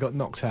one year, and they got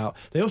knocked out.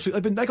 They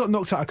got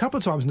knocked out a couple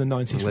of times in the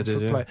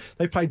 90s.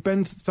 They played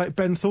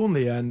Ben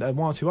Thornley and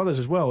one or two others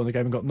as well in the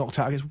game and got knocked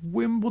out against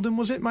Wimbledon,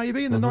 was it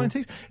maybe in the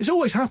 90s? It's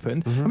always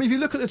happened. I mean, if you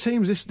look at the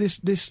teams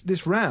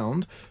this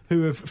round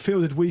who have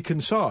fielded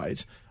weakened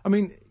sides, I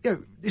mean,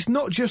 it's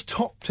not just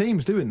top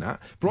teams doing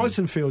that.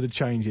 Brighton fielded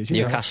changes.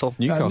 Newcastle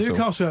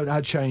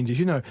had changes.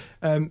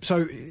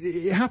 So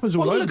it happens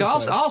all over. Look,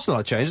 Arsenal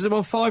had changes. They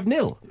won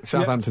 5-0.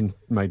 Southampton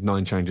made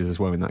 9 changes as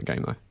well in that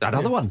game, though.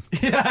 Another one.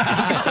 Changes.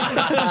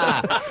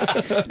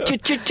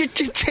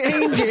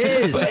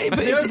 But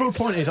the overall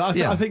point is,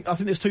 I think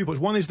there's 2 points.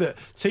 One is that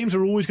teams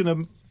are always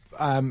going to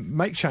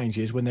make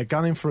changes when they're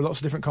gunning for lots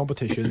of different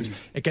competitions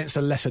against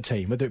a lesser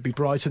team, whether it be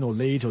Brighton or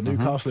Leeds or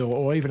Newcastle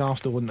or even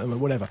Arsenal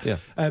and whatever. Yeah.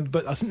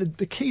 But I think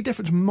the key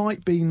difference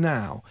might be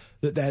now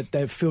that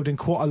they're fielding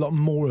quite a lot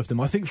more of them.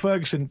 I think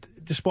Ferguson,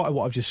 despite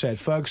what I've just said,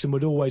 Ferguson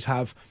would always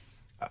have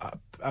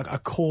a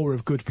core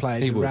of good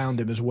players around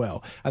him as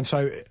well, and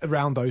so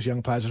around those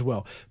young players as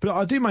well. But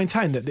I do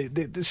maintain that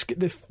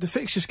the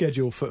fixture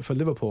schedule for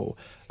Liverpool,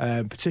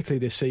 particularly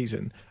this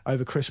season,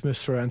 over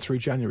Christmas through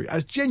January,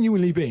 has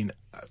genuinely been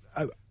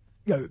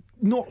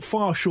not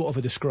far short of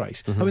a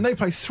disgrace. I mean, they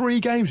play 3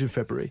 games in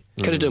February.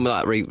 Could have done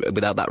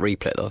without that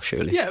replay, though,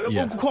 surely. Yeah.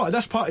 Well, quite.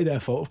 That's partly their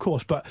fault, of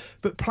course. But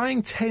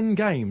playing 10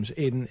 games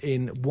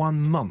in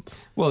 1 month.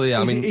 Well,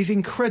 yeah, is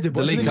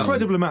incredible. It's an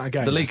incredible amount of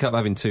games. The League Cup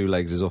having 2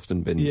 legs has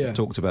often been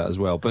talked about as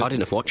well. But I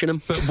didn't have watching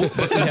them.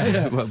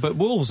 But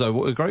Wolves, though,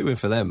 what a great win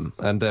for them.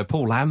 And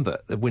Paul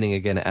Lambert winning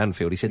again at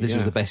Anfield. He said this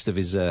was the best of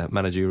his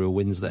managerial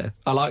wins there.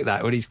 I like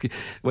that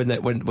when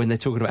they're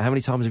talking about how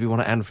many times have you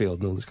won at Anfield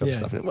and all this kind of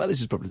stuff. Well, this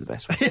is probably the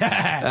best one.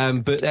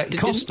 But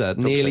Costa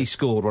nearly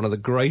scored one of the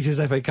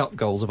greatest FA Cup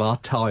goals of our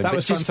time. That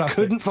was just fantastic.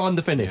 Couldn't find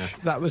the finish.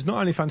 That was not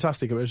only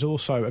fantastic, but it was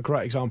also a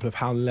great example of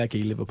how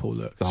leggy Liverpool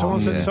look. Someone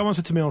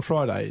said to me on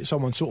Friday,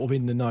 someone sort of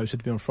in the know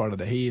said to me on Friday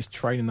that he is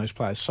training those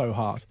players so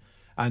hard.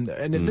 And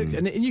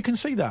you can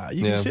see that.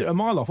 You can see it a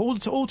mile off.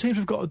 All teams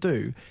have got to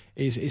do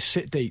is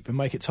sit deep and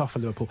make it tough for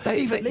Liverpool.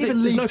 Even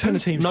League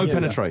teams, no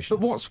penetration.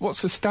 But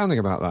what's astounding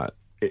about that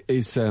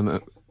is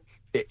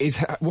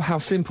how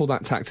simple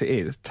that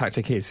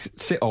tactic is.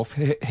 Sit off,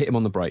 hit him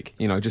on the break.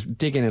 Just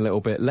dig in a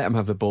little bit, let him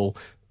have the ball,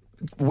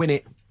 win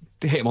it,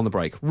 hit him on the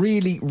break.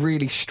 Really,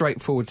 really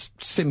straightforward,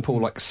 simple,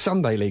 like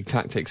Sunday League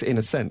tactics in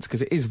a sense,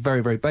 because it is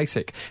very, very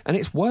basic, and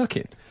it's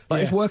working.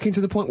 It's working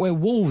to the point where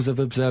Wolves have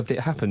observed it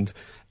happened,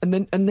 and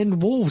then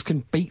Wolves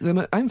can beat them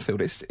at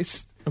Anfield.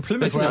 It's I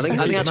think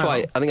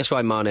that's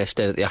why Mane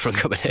stayed at the African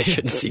Cup of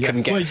Nations. He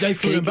couldn't get. They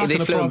flew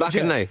him back,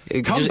 didn't they?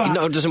 He doesn't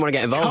want to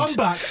get involved. Come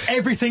back,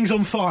 everything's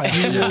on fire.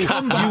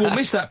 You will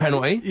miss that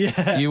penalty.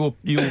 Yeah, you will.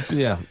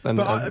 Yeah.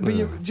 But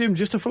Jim,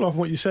 just to follow up on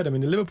what you said, I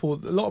mean, Liverpool.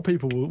 A lot of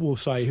people will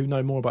say, who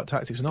know more about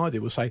tactics than I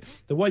do, will say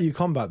the way you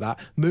combat that: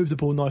 move the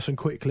ball nice and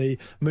quickly,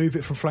 move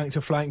it from flank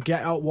to flank,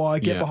 get out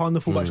wide, get behind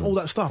the fullbacks, all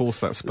that stuff.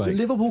 Force that space.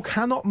 Liverpool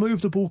cannot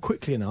move the ball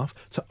quickly enough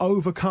to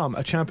overcome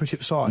a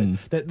Championship side.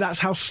 That's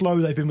how slow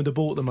they've been with the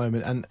ball at the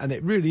moment, and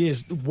it really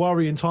is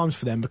worrying times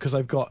for them, because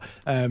they've got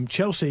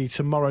Chelsea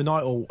tomorrow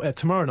night,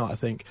 I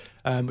think,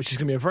 which is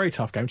going to be a very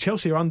tough game.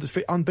 Chelsea are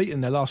unbeaten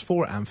in their last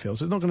 4 at Anfield,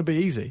 so it's not going to be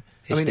easy.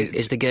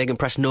 Is the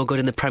Gegenpress no good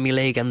in the Premier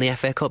League and the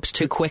FA Cup? It's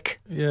too quick.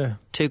 Yeah.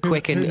 Too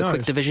quick in a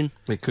quick division.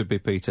 It could be,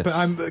 Peter.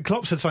 But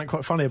Klopp said something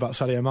quite funny about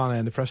Sadio Mane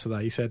in the press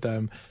today. He said,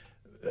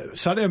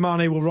 Sadio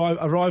Mane will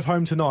arrive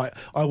home tonight.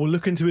 I will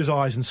look into his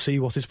eyes and see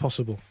what is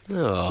possible.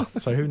 Oh.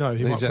 So who knows?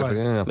 He might play.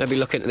 Yeah. Maybe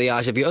look into the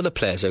eyes of your other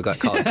players who got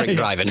caught drink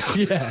driving.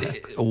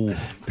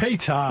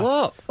 Peter.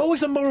 What?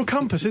 Always the moral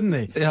compass, isn't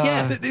he?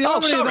 Yeah.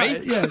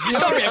 Sorry.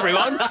 Sorry,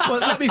 everyone. Well,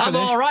 let me finish. I'm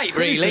all right,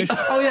 really.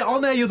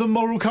 On there you're the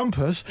moral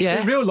compass. Yeah.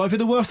 In real life, you're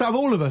the worst out of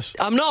all of us.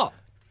 I'm not.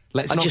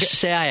 I just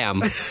say I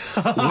am.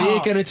 We're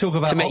going to talk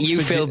about to make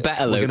you feel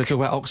better, Luke. We're going to talk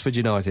about Oxford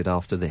United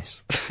after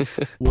this.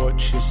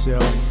 Watch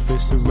yourself,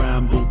 it's the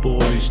Ramble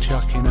Boys,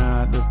 chucking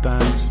out the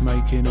banks,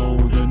 making all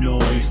the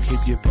noise.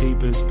 Keep your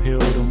peepers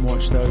peeled and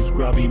watch those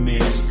grubby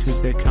mitts,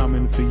 'cause they're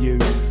coming for you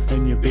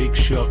and your big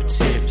shop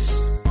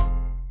tips.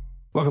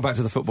 Welcome back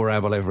to the Football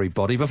Ramble,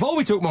 everybody. Before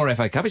we talk more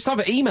FA Cup, it's time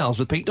for emails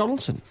with Pete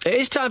Donaldson. It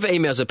is time for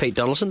emails with Pete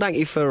Donaldson. Thank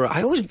you for...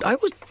 I always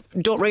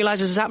don't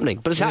realise this is happening,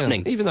 but it's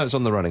happening. Even though it's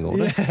on the running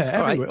order. Yeah,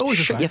 all right,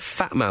 shut your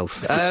fat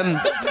mouth.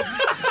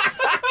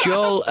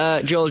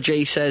 Joel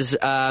G says,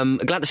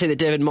 glad to see that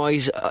David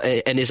Moyes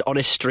in his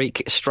honest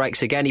streak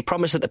strikes again. He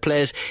promised that the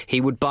players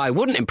he would buy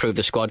wouldn't improve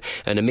the squad,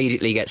 and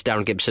immediately gets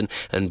Darren Gibson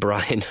and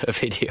Brian a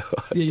video.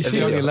 Yeah, you see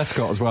Johnny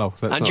Lescott as well.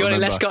 And Johnny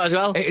Lescott as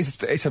well.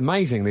 It's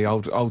amazing, the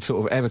old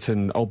sort of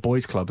Everton old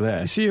boys club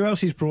there. You see who else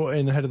he's brought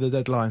in ahead of the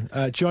deadline?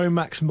 Joe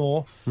Max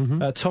Moore,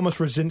 Thomas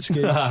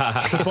Rosinsky,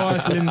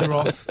 Tobias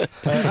Linderoth,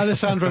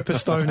 Alessandro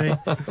Pistoni,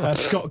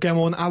 Scott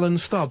Gemmell and Alan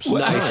Stubbs.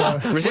 Nice.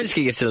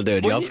 Rosinsky can still do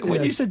a job.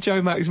 When you said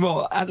Joe Max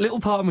Moore, a little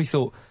part of me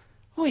thought,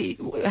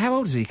 Wait, how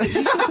old is he? Is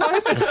he still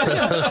playing?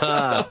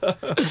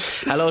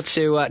 Hello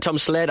to Tom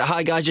Slade.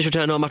 Hi guys, just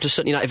returned home after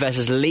Sutton United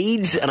versus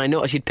Leeds, and I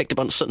noticed you'd picked up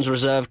on Sutton's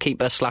reserve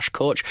keeper /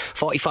 coach,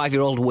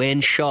 45-year-old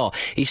Wayne Shaw.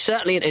 He's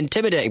certainly an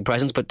intimidating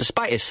presence, but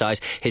despite his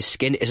size, his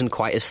skin isn't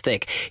quite as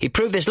thick. He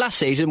proved this last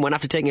season when,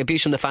 after taking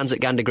abuse from the fans at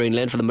Gander Green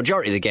Lane for the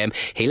majority of the game,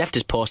 he left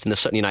his post in the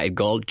Sutton United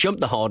goal,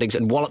 jumped the hoardings,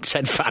 and walloped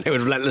said fan who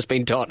had relentlessly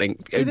been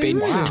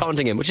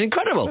taunting him, which is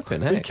incredible.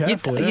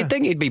 You'd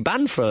think he'd be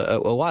banned for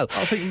a while.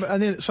 I think,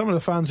 and then some of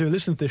the fans who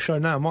listen to this show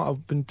now might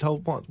have been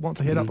told want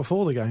to hear that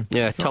before the game.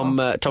 Yeah, Tom's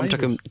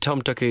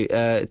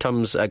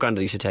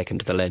granddad used to take him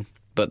to the lane.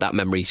 But that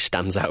memory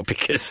stands out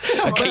because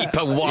a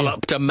keeper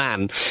walloped a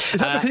man. Is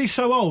that because he's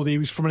so old? He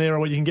was from an era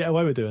where you can get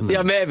away with doing that?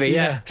 Yeah, maybe,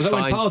 yeah. Was that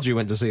when Pardew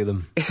went to see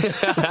them?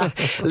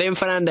 Liam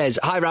Fernandez.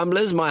 Hi,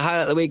 Ramblers. My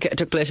highlight of the week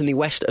took place in the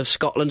West of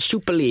Scotland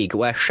Super League,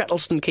 where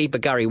Shettleston keeper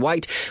Gary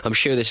White, I'm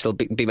sure this will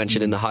be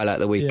mentioned in the highlight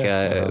of the week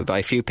by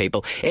a few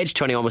people, aged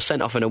 21, was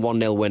sent off in a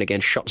 1-0 win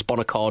against Shotts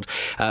Bonaccord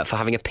for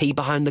having a pee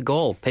behind the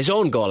goal. His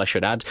own goal, I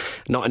should add,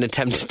 not an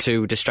attempt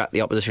to distract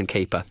the opposition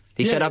keeper.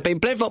 He said, I've been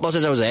playing football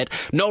since I was 8.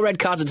 No red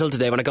cards until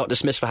today when I got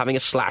dismissed for having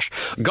a slash.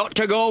 Got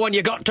to go when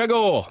you got to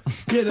go.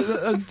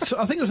 Yeah,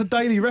 I think it was a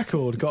Daily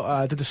Record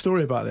did a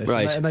story about this.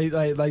 Right. And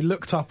they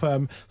looked up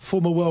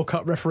former World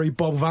Cup referee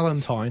Bob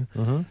Valentine,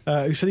 who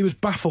said he was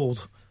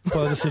baffled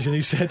by the decision.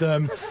 He said,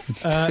 in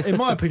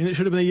my opinion, it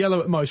should have been a yellow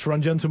at most for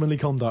ungentlemanly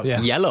conduct.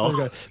 Yeah.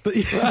 Yellow? But did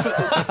you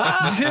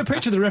see a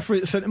picture of the referee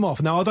that sent him off?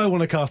 Now, I don't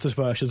want to cast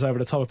aspersions over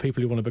the type of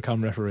people who want to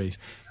become referees,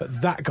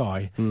 but that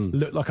guy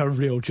looked like a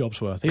real job's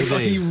worth.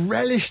 He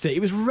relished it. He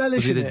was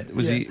relishing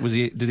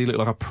it. Did he look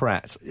like a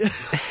prat?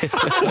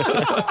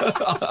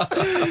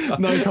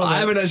 No comment. I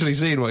haven't actually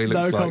seen what he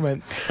looks like. No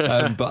comment.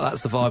 But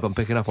that's the vibe I'm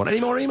picking up on.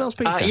 Any more emails,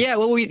 Peter? Yeah,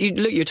 well,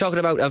 you're talking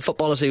about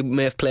footballers who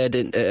may have played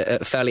in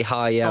a fairly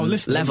high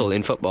level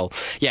in football.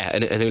 Yeah,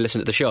 and who listen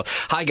to the show.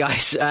 Hi,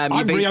 guys.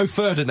 I'm Rio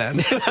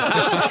Ferdinand.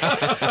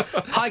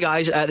 Hi,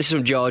 guys. This is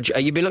from George.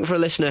 You've been looking for a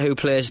listener who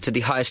plays to the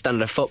highest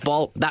standard of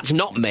football. That's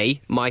not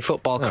me. My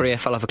football career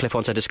fell off a cliff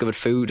once I discovered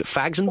food,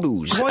 fags and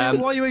booze. Why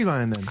are you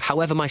emailing then?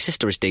 However, my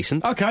sister is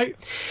decent. Okay.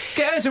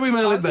 Get her to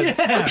email it then.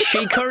 Yeah.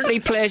 She currently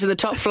plays in the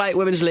top flight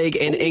women's league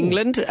in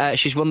England.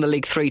 She's won the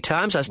league 3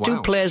 times, has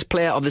 2 Players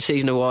Player of the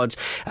Season awards,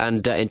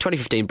 and in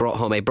 2015 brought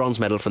home a bronze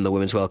medal from the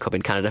Women's World Cup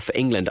in Canada for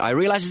England. I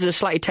realise it's a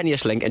slightly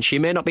tenuous link, and she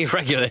may not be a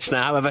regular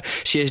listener. However,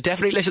 she has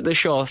definitely listened to the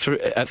show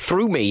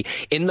through me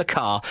in the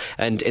car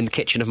and in the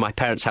kitchen of my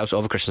parents' house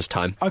over Christmas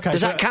time. Okay,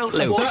 does that count,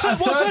 Luke? What's her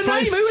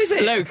name? Who is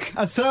it? Luke.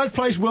 A third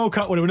place World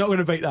Cup winner. We're not going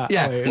to beat that.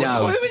 Yeah.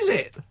 No. Who is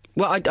it?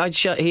 Well,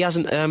 he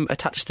hasn't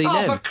attached the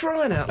name. Oh, for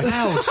crying out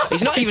loud.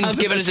 He's not even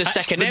given us a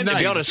second name, to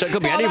be honest, so it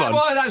could be anyone.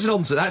 That's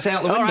nonsense. That's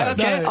out the window. All right,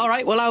 okay. All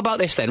right, well, how about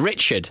this then?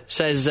 Richard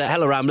says,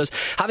 hello, Ramblers.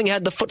 Having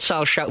heard the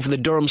futsal shout for the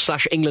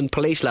Durham/England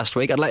police last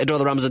week, I'd like to draw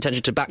the Ramblers'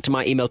 attention back to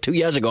my email 2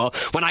 years ago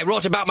when I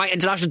wrote about my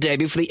international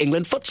debut for the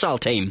England futsal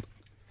team.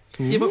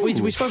 Yeah, but we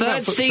spoke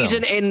about Third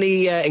season in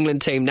the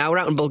England team. Now we're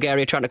out in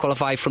Bulgaria trying to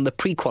qualify from the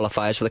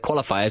pre-qualifiers for the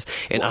qualifiers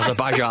in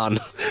Azerbaijan.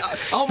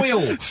 Aren't we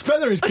all?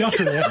 Speller is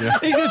gutted here.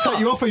 He's going to take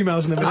you off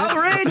emails in a minute.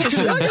 Outrageous.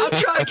 I'm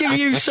trying to give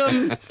you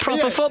some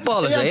proper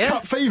footballers here.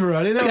 Cup fever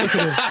early. Now look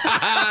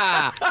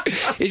at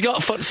him. He's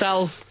got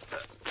futsal...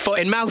 foot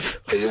in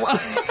mouth.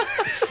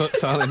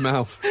 Futsal in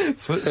mouth.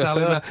 Futsal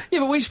in mouth.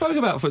 Yeah, but we spoke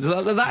about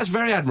futsal. That's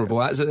very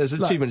admirable as an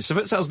achievement. So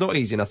futsal's not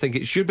easy, and I think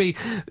it should be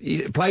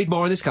played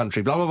more in this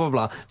country, blah, blah, blah,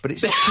 blah. But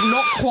it's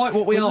not quite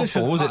what we asked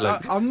for, was it,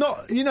 Luke? I'm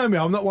not, you know me,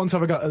 I'm not one to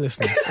have a go at a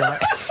listener, right?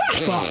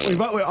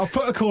 But I've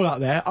put a call out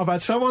there. I've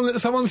had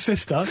someone's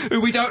sister.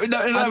 Who we don't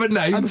have a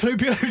name. And 2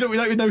 people who we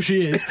don't even know who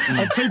she is.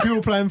 And 2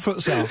 people playing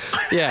futsal.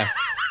 Yeah.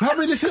 How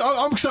many listeners?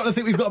 I'm starting to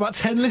think we've got about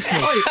 10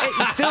 listeners.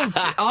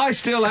 I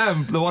still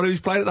am the one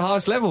who's played at the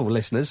highest level,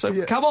 listeners,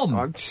 so come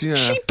on. She played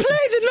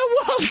in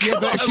the World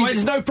Cup! But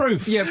there's no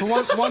proof. Yeah, for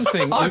one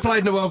thing... I played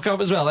in the World Cup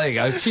as well, there you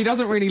go. She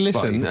doesn't really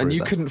listen, and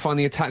you couldn't find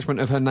the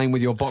attachment of her name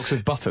with your box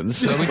of buttons,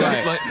 so we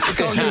can't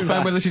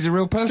confirm whether she's a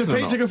real person or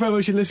not. To confirm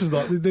whether she listens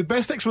or not, the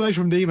best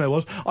explanation from the email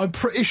was, I'm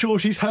pretty sure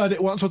she's heard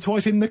it once or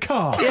twice in the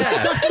car.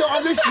 Yeah. That's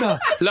not a listener.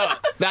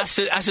 Look, that's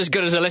as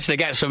good as a listener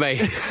gets for me.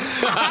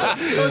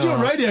 You're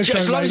a radio show,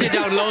 as long as you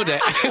download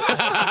it.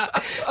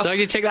 As long as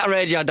you take that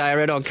radio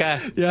diary, I don't care.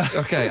 Yeah.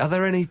 Okay, are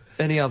there any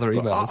other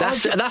emails?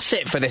 That's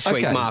it for this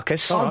week,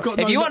 Marcus.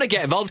 If you want to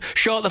get involved,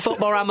 show at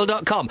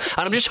thefootballramble.com.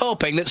 And I'm just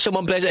hoping that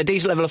someone plays at a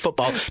decent level of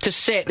football to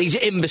sate these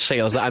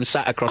imbeciles that I'm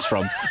sat across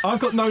from. I've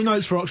got no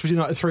notes for Oxford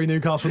United 3,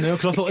 Newcastle 0,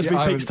 because I thought it'd be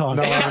Pete's time.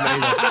 No, I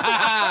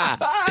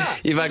haven't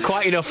either. You've had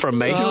quite enough from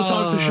me. It's your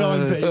time to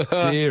shine, Pete.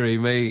 Deary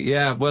me.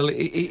 Yeah, well,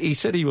 he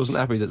said he wasn't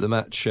happy that the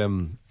match...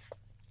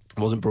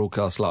 wasn't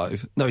broadcast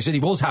live. No, he said he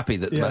was happy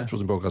that the match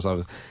wasn't broadcast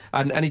live.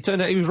 And he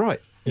turned out he was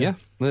right. Yeah.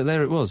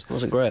 There it was.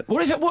 Wasn't great.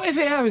 What if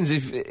it happens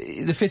if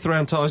the fifth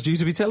round tie is due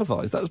to be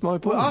televised? That's my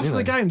point. Well, after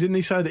the game, didn't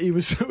he say that he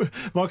was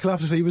Michael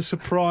Apple said he was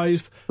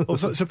surprised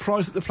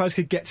that the players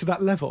could get to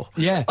that level?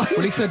 Yeah.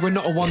 Well, he said we're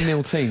not a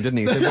 1-0 team, didn't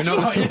he? He said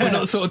we're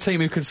not the sort of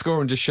team who can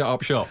score and just shut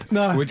up shop.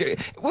 No. He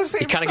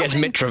kind of gets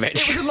Mitrovic.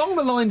 It was along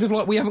the lines of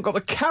like, we haven't got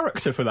the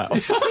character for that. Or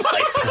something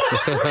like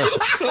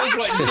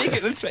dig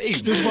at the team.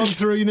 Just won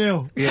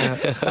 3-0. Yeah.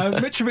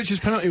 Mitrovic's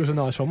penalty was a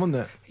nice one,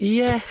 wasn't it?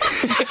 Yeah.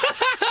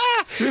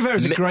 To be fair,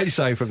 it's a great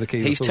save from the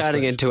keeper. He's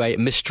turning into a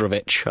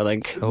Mitrovic, I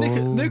think.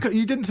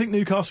 You didn't think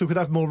Newcastle could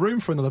have more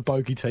room for another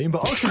bogey team,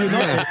 but Oxford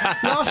United,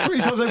 last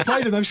 3 times they've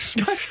played them, they've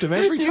smashed them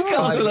every time.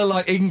 Newcastle are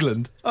like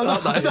England.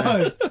 Aren't they?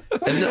 No.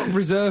 They've got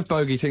reserve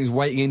bogey teams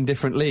waiting in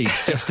different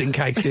leagues just in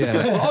case. Yeah.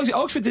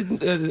 Well, Oxford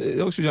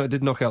United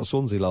did knock out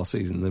Swansea last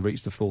season. They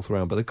reached the 4th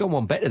round, but they've gone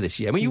one better this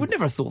year. I mean, you would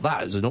never have thought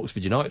that as an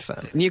Oxford United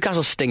fan.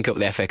 Newcastle stink up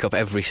the FA Cup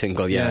every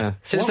single year.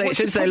 Since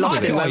they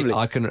lost at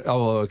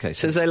Wembley.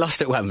 Since they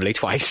lost at Wembley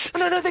twice.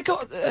 No, they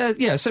got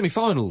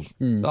semi-final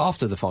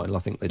after the final. I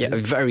think they did. Yeah,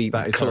 very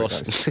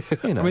close.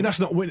 I mean, that's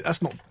not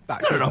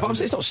that. No, but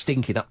it's not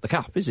stinking up the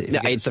cup, is it? No,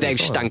 they've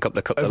stank up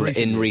the cup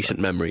in recent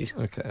memories.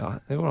 Okay,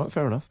 all right,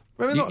 fair enough.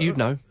 Well, you'd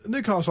know.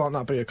 Newcastle aren't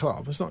that big a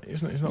club. It's not.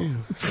 Where's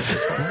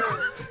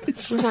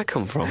that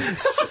come from?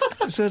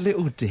 It's a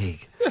little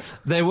dig.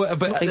 There were,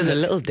 but not even a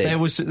little dig. There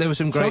was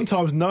some great.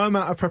 Sometimes no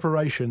amount of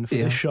preparation for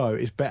this show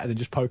is better than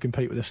just poking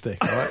Pete with a stick.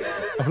 All right?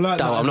 I've learned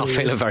that. I'm not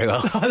feeling very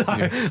well.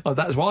 Oh,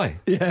 that's why.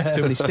 Yeah.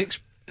 Too many sticks.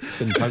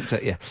 Been poked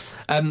at you.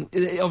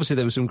 Obviously,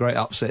 there were some great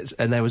upsets,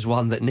 and there was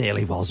one that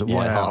nearly was at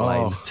White Hart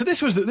Lane. So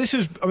this was.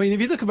 I mean,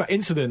 if you look about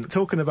incident,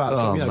 talking about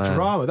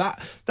drama,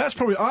 that's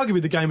probably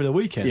arguably the game of the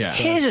weekend. Yeah.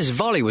 His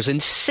volley was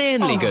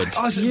insanely good.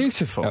 It was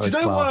beautiful. Do you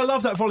know why I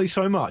love that volley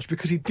so much?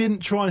 Because he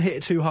didn't try and hit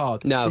it too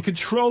hard. No, he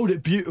controlled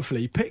it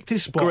beautifully. He picked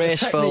his spot.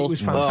 Graceful. The technique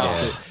was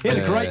fantastic. He had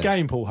a great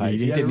game, Paul Hayes.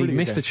 He did. He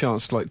missed a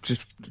chance like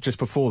just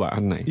before that,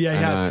 hadn't he?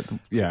 Yeah,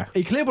 he had.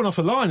 He cleared one off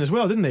the line as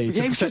well, didn't he?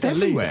 Yeah, he was just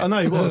everywhere. I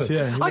know he was.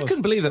 Yeah, I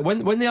couldn't believe that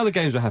when the other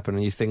games were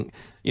happening. You think,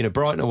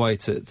 Brighton away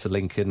to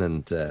Lincoln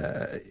and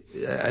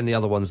the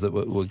other ones that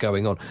were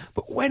going on.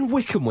 But when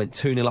Wycombe went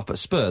 2-0 up at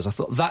Spurs, I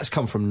thought that's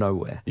come from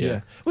nowhere.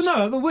 Yeah. Well,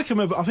 no, but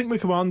I think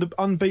Wycombe are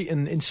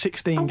unbeaten in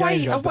 16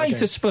 games. Away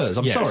to Spurs.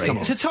 I'm sorry.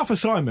 It's a tough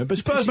assignment, but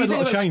Spurs made a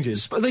lot of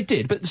changes. They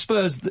did, but the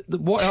Spurs, the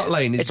White Hart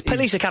Lane is... It's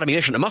Police Academy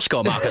edition of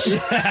Moscow, Marcus.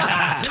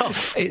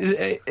 Tough.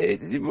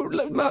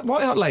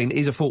 White Hart Lane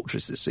is a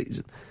fortress this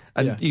season.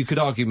 And you could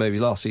argue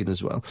maybe last season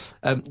as well.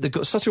 They've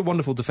got such a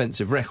wonderful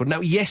defensive record. Now,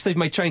 yes, they've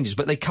made changes,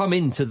 but they come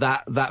into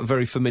that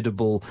very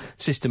formidable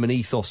system and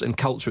ethos and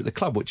culture at the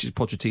club, which is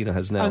Pochettino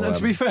has now. And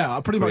to be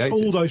fair, pretty created.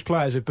 much all those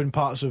players have been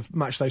parts of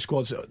matchday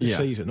squads this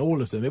season. All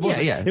of them. It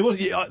wasn't.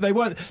 They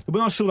weren't.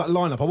 When I saw that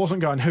lineup, I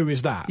wasn't going, "Who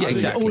is that?" Yeah,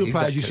 exactly. All the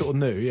players you sort of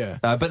knew. Yeah.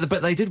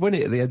 But they did win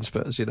it at the end,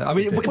 Spurs. I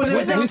mean,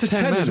 they down to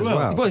 10 as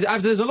well.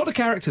 There's a lot of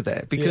character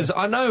there because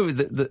I know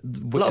that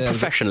a lot of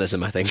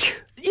professionalism. I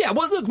think. Yeah.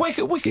 Well, look,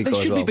 Wycombe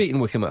they should be beating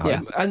Wycombe at home.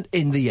 Yeah. And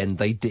in the end,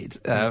 they did.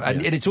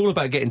 And it's all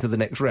about getting to the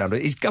next round.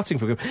 It's gutting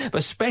for them. But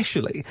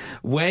especially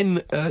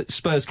when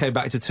Spurs came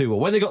back to 2-2.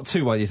 When they got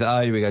 2-1, you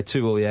thought, here we go,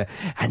 2-2, yeah.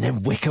 And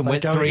then Wycombe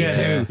went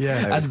 3-2.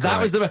 Yeah. And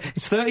that was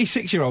it's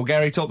 36-year-old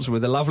Gary Thompson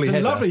with a lovely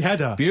header. Lovely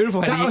header.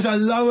 Beautiful header. That was a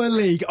lower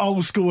league,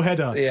 old school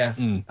header. Yeah.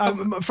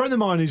 A friend of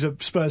mine who's a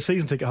Spurs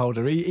season ticket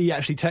holder, he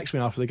actually texts me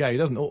after the game. He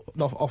doesn't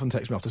often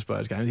text me after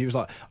Spurs games. He was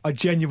like, I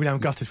genuinely am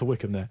gutted for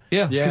Wycombe there.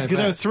 Yeah. Because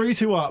they were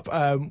 3-2 up,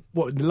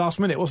 the last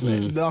minute, wasn't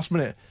it? The last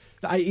minute.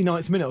 The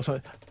 89th minute or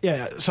something.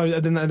 Yeah,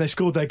 so then they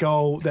scored their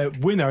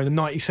winner in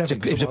the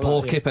 97th. It was a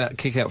poor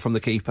kick out from the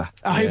keeper.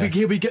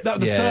 He'll be get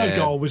that. The third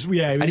goal was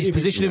and his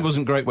positioning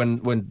wasn't great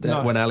when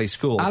Ali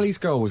scored. Ali's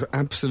goal was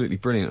absolutely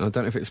brilliant. And I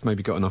don't know if it's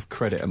maybe got enough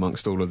credit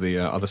amongst all of the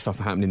other stuff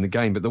that happened in the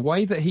game, but the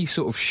way that he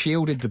sort of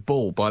shielded the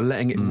ball by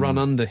letting it run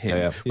under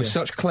him with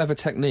such clever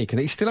technique, and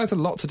he still has a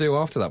lot to do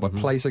after that by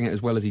placing it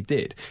as well as he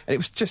did. And it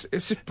was just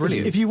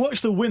brilliant. If you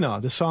watch the winner,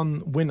 the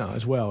Sun winner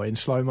as well in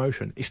slow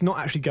motion, it's not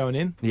actually going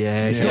in.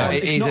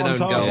 It is an own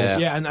goal.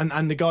 Yeah,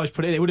 and the guys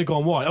put it in. It would have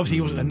gone wide. Obviously,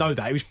 he wasn't to know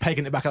that. He was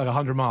pegging it back at like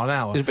 100 mile an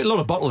hour. There's a lot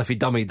of bottle if he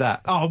dummied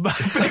that. Oh, big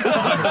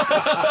time.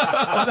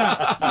 Like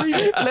that.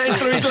 Let him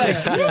through his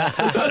legs. We'll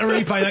take the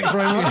replay, thanks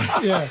very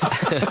much. Yeah.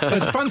 It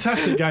was a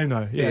fantastic game,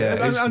 though.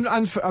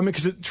 And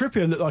because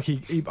Trippier looked like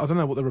he I don't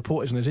know what the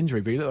report is on his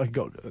injury, but he looked like he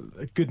got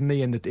a good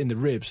knee in the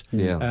ribs.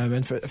 Yeah.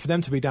 And for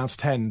them to be down to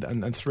 10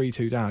 and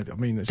 3-2 down, I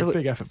mean, it's a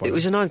big effort. It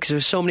was annoying because there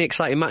were so many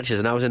exciting matches,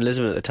 and I was in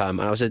Lisbon at the time,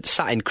 and I was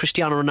sat in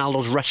Cristiano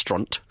Ronaldo's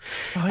restaurant.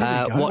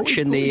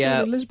 Watching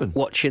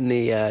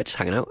just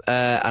hanging out,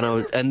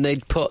 and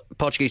they'd put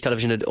Portuguese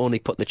television had only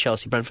put the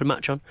Chelsea Brentford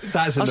match on.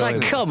 I was like,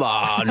 come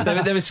on!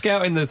 they were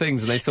scouting the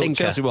things, and they thought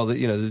Chelsea,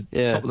 the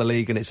top of the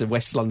league, and it's a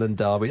West London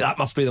derby. That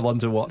must be the one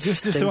to watch.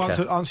 Just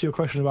to answer your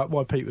question about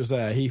why Pete was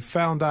there, he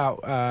found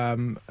out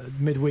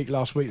midweek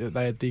last week that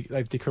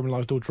they've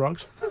decriminalised all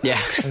drugs.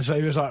 Yeah, and so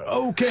he was like,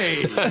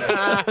 okay,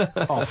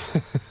 off.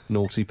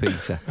 Naughty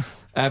Peter.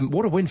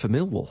 What a win for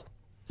Millwall.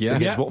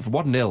 against Watford,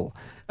 1-0.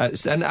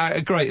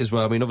 And great as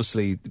well. I mean,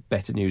 obviously,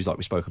 better news like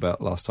we spoke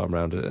about last time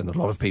round, and a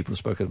lot of people have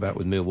spoken about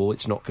with Millwall.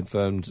 It's not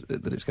confirmed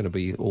that it's going to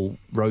be all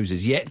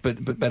roses yet,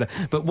 but better.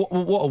 But what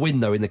a win,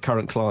 though, in the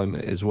current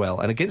climate as well.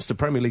 And against the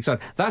Premier League side,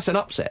 that's an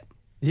upset.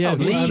 Yeah,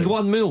 League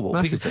One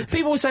Millwall. Because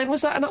people were saying,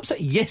 was that an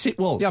upset? Yes, it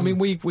was. Yeah, I mean,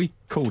 we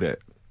called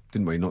it,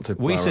 didn't we? Not to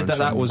we said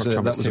that was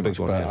a big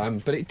one.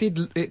 But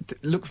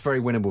it looked very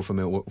winnable for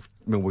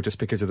Millwall just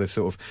because of the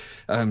sort of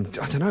I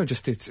don't know,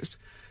 just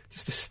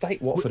the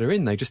state Watford are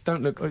in. They just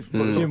don't look a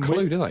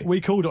clue, do they?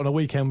 We called it on a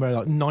weekend where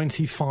like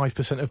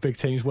 95% of big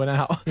teams went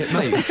out. Yeah,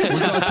 mate, we've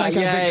got to take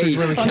our victories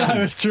where we can. I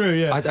know, it's true,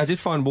 yeah. I did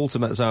find Walter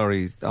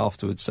Mazzari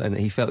afterwards saying that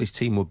he felt his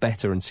team were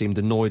better and seemed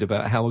annoyed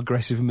about how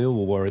aggressive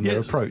Millwall were in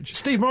their approach.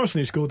 Steve Morrison,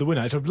 who scored the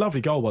winner, it's a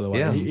lovely goal, by the way.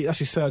 Yeah. That's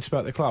his third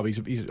spell at the club.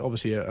 He's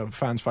obviously a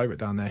fan's favourite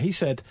down there. He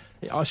said,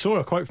 I saw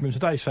a quote from him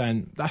today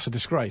saying, that's a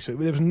disgrace. There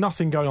was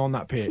nothing going on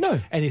that pitch.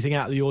 No. Anything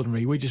out of the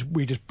ordinary. We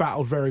just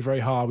battled very, very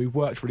hard. We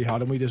worked really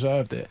hard and we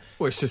deserved it.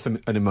 Well, it's just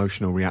an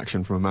emotional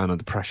reaction from a man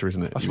under pressure,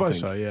 isn't it? I suppose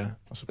so, yeah.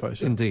 I suppose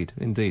so. Indeed.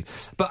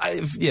 But,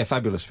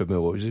 fabulous for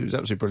Millwall. It was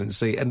absolutely brilliant to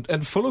see.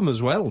 And Fulham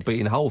as well,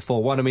 beating Hull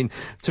 4-1. I mean,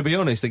 to be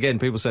honest, again,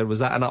 people said, was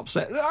that an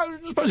upset? I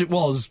suppose it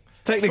was.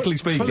 Technically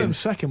speaking, Fulham's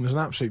second was an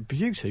absolute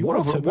beauty.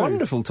 What a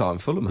wonderful time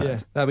Fulham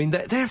had. Yeah. I mean,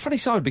 they're a funny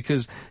side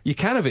because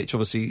Jukanovic,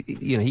 obviously,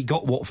 he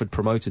got Watford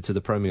promoted to the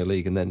Premier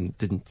League and then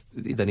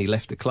Then he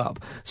left the club,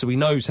 so he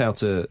knows how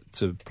to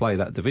play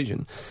that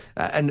division.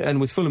 And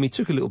with Fulham, he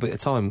took a little bit of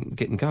time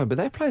getting going, but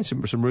they're playing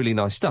some really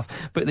nice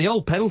stuff. But the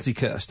old penalty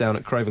curse down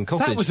at Craven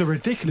Cottage, that was a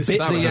ridiculous. Bit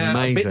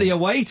the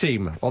away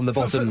team on the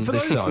bottom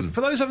this time.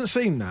 For those who haven't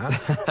seen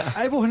that,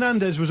 Abel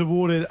Hernandez was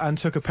awarded and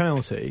took a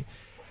penalty.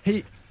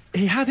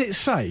 He had it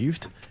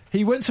saved,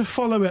 he went to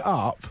follow it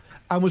up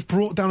and was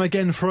brought down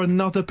again for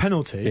another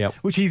penalty,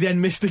 which he then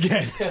missed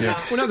again. Yeah.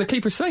 Well, no, the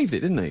keeper saved it,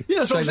 didn't he?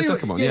 Yeah, that's what I'm saying. The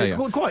second one. Yeah.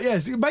 Quite, yeah.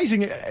 It's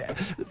amazing.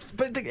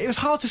 But it was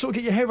hard to sort of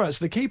get your head around.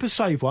 So the keeper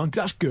saved one,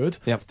 that's good.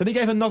 Yep. Then he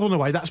gave another one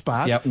away, that's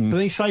bad. Yep. But then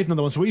he saved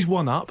another one, so he's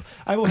one up.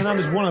 Abel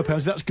Hernandez won a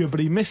penalty, that's good, but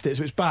he missed it,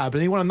 so it's bad. But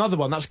then he won another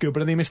one, that's good, but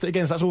then he missed it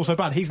again, so that's also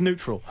bad. He's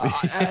neutral.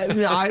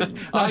 Actually,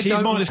 he's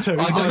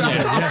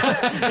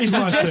 -2. He's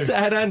suggest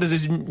that Hernandez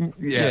is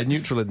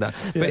neutral in that.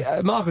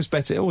 But Marcus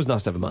Betty, always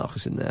nice to have a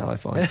Marcus in there, I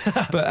find.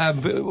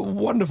 But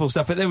wonderful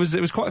stuff. But it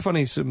was quite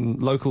funny. Some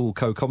local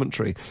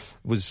co-commentary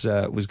was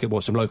good.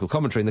 Well, some local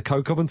commentary, and the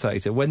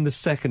co-commentator, when the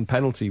second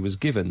penalty was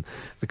given,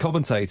 the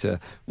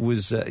commentator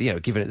was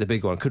giving it the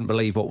big one, couldn't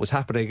believe what was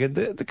happening, and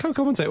the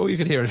co-commentator, all you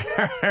could hear is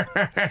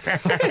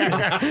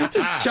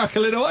just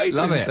chuckling away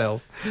to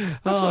himself.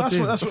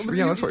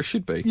 That's what it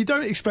should be. You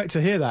don't expect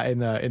to hear that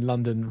in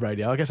London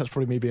radio. I guess that's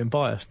probably me being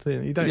biased.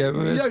 You don't.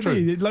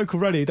 Really, local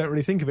radio, you don't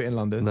really think of it in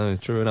London. No,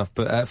 true enough.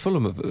 But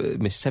Fulham have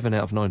missed 7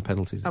 out of 9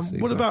 penalties.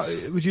 And what about?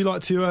 Would you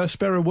like to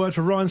spare a word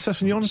for Ryan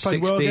Sessegnon?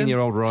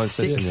 16-year-old Ryan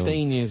Sessegnon.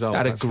 16 years old.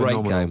 Had a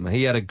great game.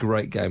 He had a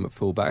great game at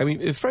fullback. I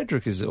mean,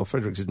 Fredericks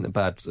isn't a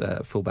bad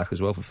fullback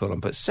as well for Fulham,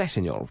 but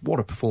Sessegnon,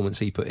 what a performance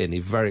he put in.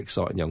 He's a very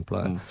exciding young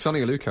player.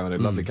 Sonny Aluko had a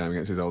lovely game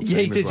against his old team.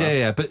 Yeah, he did,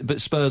 yeah. But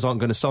Spurs aren't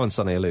going to sign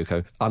Sonny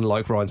Aluko,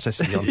 unlike Ryan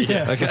Sessegnon.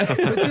 Okay.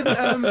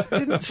 But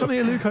didn't Sonny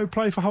Aluko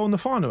play for Hull in the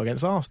final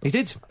against Arsenal? He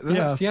did.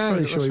 Yeah,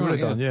 pretty sure he would have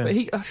done, yeah.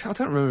 But I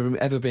don't remember him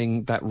ever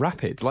being that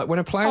rapid. Like when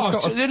a player's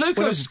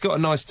Aluko's got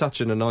a nice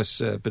touch and a nice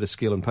bit of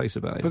skill and pace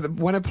about him. But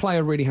when a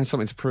player really has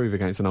something to prove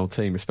against an old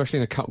team, especially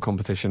in a cup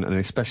competition and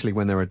especially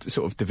when they're a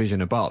sort of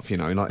division above, in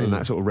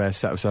that sort of rare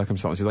set of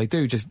circumstances,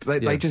 they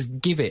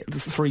just give it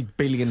 3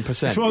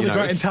 billion%. It's one of the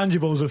great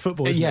intangibles of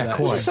football, isn't it?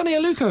 Was it Sonny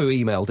Aluko who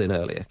emailed in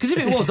earlier? Because if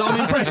it was, I'm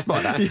impressed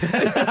by that.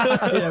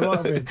 Yeah,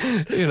 might have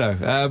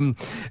been.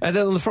 And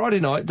then on the Friday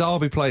night,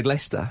 Derby played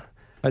Leicester,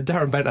 and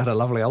Darren Bent had a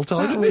lovely old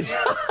time.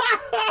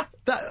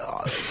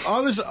 I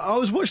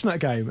was watching that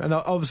game, and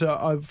obviously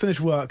I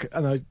finished work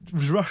and I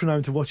was rushing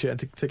home to watch it and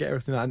to get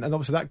everything out. And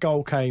obviously that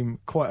goal came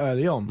quite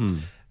early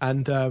on,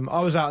 and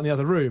I was out in the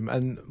other room,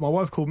 and my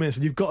wife called me and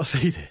said, "You've got to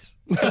see this.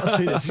 You've got to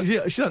see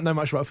this." She doesn't know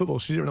much about football,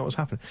 so she didn't know what was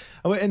happening.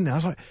 I went in there, I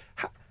was like,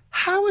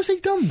 how has he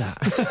done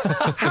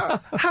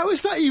that? how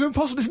is that even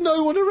possible? There's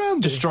no one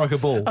around. Just strike a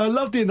ball. I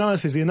loved the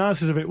analysis. The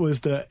analysis of it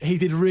was that he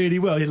did really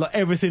well. He did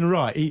everything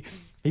right. He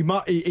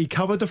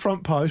covered the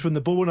front post when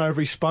the ball went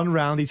over. He spun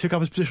round. He took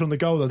up his position on the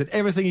goal line. Did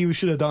everything he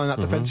should have done in that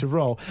defensive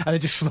role, and then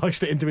just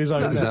sliced it into his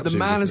own. The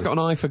man has got an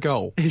eye for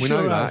goal. We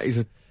know that. He's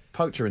a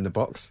poacher in the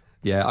box.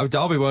 Yeah,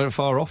 Derby weren't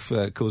far off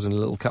causing a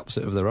little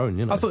cupset of their own,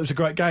 I thought it was a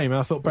great game, and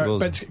I thought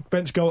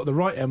Bent's goal at the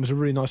right end was a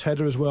really nice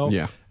header as well.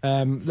 Yeah.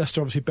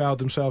 Leicester obviously bailed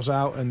themselves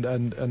out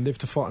and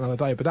lived to fight another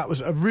day, but that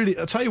was a really...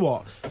 I'll tell you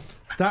what,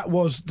 that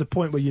was the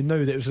point where you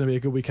knew that it was going to be a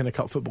good weekend of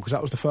cup football, because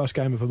that was the first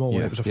game of them all,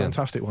 and it was a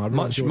fantastic one. I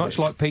really much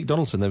like Pete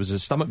Donaldson, there was a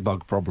stomach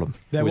bug problem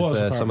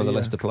with some of the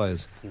Leicester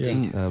players.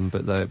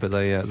 But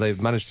they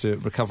managed to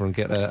recover and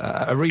get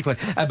a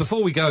replay.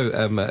 Before we go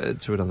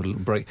to another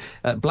little break,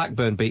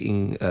 Blackburn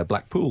beating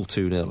Blackpool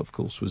 2-0, of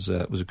course, was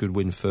a good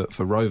win for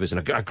Rovers,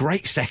 and a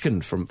great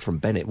second from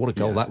Bennett. What a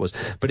goal that was!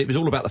 But it was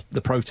all about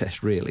the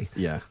protest, really.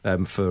 Yeah.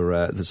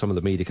 for some of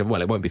the media.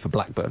 Well, it won't be for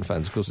Blackburn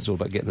fans, of course. It's all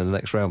about getting in the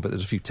next round. But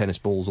there's a few tennis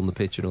balls on the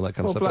pitch and all that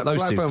kind of stuff.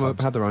 Blackburn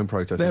had their own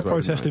protest. They're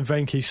protesting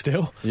Venky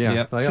still.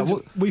 Yeah.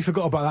 We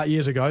forgot about that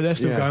years ago. They're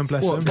still going.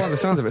 Bless them. By the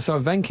sounds of it, so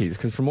Venky's,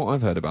 because from what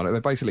I've heard about it,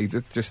 they're basically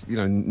just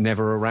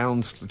never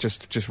around,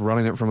 just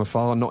running it from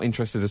afar, not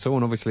interested at all.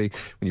 And obviously,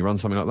 when you run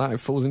something like that, it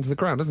falls into the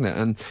ground, doesn't it?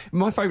 And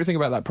my favourite thing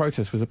about that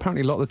protest was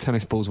apparently a lot of the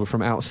tennis balls were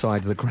from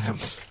outside the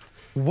ground.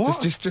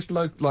 What? Just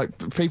like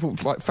people,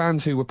 like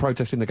fans who were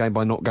protesting the game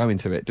by not going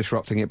to it,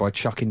 disrupting it by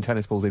chucking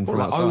tennis balls in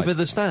from outside. Over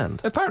the stand?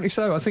 Apparently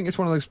so. I think it's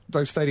one of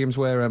those stadiums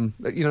where,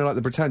 like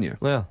the Britannia.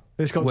 Yeah.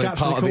 It's got where gaps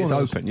part in the of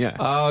corners. it's open, yeah.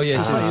 Oh,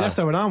 yeah. You left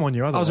an arm on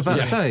your other. I was about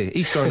to say,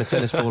 he's throwing a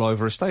tennis ball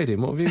over a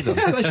stadium. What have you done?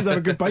 Yeah, they should have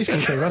a good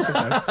baseball team, that's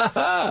okay.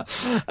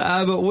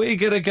 But we're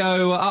going to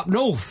go up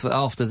north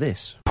after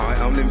this. Hi,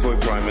 I'm Linvoy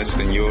Primus,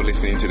 and you're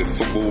listening to the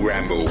Football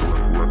Ramble.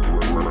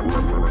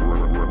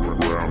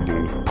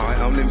 Hi,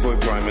 I'm Linvoy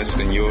Primus,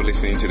 and you're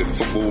listening to the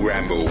Football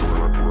Ramble.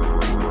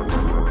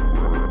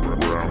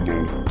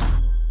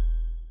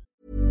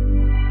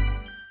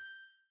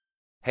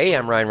 Hey,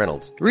 I'm Ryan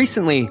Reynolds.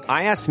 Recently,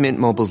 I asked Mint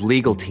Mobile's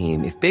legal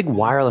team if big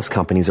wireless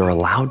companies are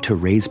allowed to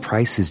raise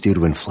prices due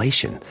to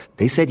inflation.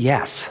 They said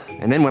yes.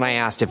 And then when I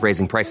asked if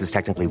raising prices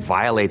technically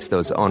violates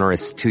those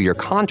onerous 2-year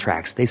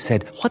contracts, they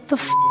said, "What the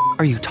f***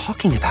 are you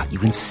talking about,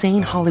 you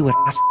insane Hollywood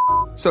ass?"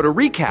 So to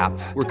recap,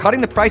 we're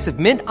cutting the price of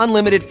Mint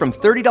Unlimited from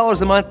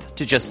 $30 a month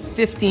to just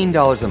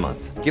 $15 a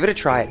month. Give it a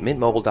try at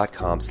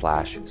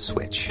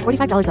mintmobile.com/switch.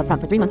 $45 up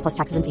front for 3 months plus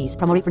taxes and fees.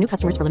 Promo rate for new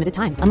customers for limited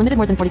time. Unlimited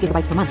more than 40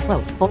 gigabytes per month.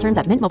 Slows full terms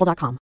at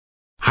mintmobile.com.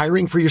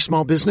 Hiring for your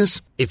small business?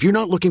 If you're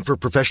not looking for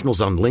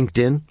professionals on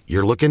LinkedIn,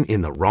 you're looking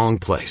in the wrong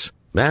place.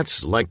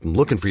 That's like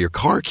looking for your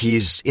car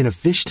keys in a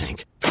fish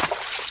tank.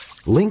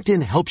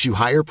 LinkedIn helps you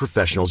hire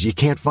professionals you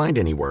can't find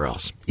anywhere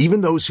else,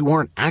 even those who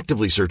aren't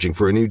actively searching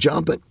for a new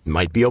job but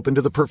might be open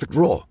to the perfect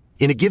role.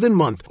 In a given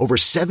month, over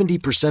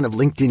 70% of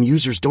LinkedIn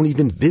users don't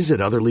even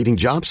visit other leading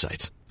job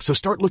sites. So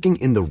start looking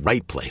in the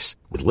right place.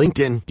 With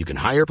LinkedIn, you can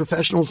hire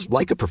professionals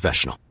like a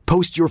professional.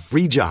 Post your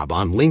free job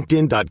on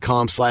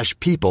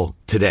linkedin.com/people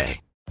today.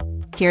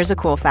 Here's a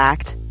cool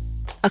fact.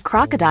 A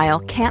crocodile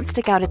can't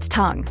stick out its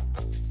tongue.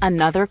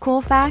 Another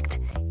cool fact,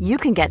 you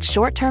can get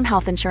short-term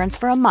health insurance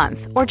for a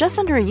month or just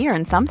under a year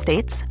in some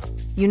states.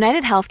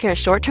 United Healthcare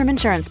short-term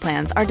insurance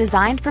plans are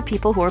designed for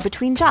people who are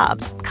between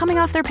jobs, coming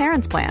off their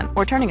parents' plan,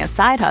 or turning a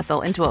side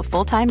hustle into a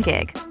full-time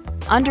gig.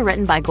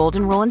 Underwritten by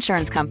Golden Rule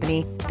Insurance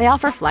Company, they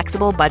offer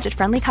flexible,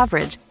 budget-friendly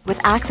coverage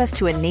with access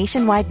to a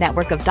nationwide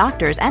network of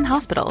doctors and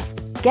hospitals.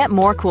 Get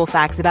more cool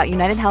facts about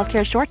United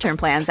Healthcare short-term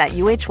plans at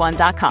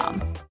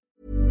uh1.com.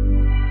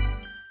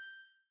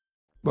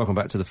 Welcome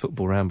back to the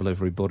Football Ramble,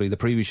 everybody. The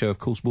preview show, of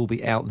course, will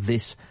be out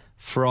this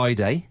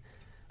Friday.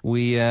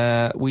 We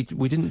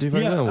didn't do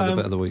very well with the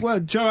bet of the week.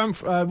 Well, Joe,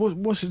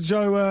 what's it,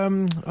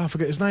 Joe? I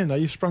forget his name now.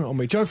 You sprung it on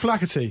me. Joe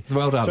Flaherty.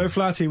 Well done. Joe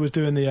Flaherty was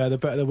doing the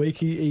bet of the week.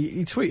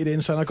 He tweeted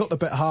in saying, "I got the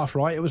bet half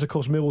right. It was, of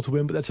course, Millwall to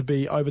win, but there to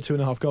be over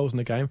 2.5 goals in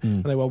the game,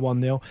 and they won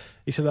 1-0."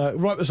 He said,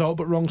 "Right result,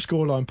 but wrong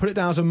scoreline. Put it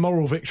down as a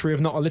moral victory, if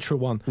not a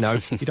literal one." No,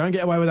 you don't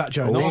get away with that,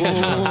 Joe. No,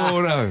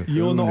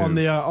 you're not on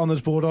the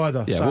honours board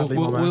either. Yeah, sadly,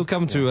 we'll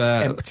come to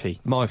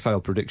empty my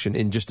failed prediction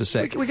in just a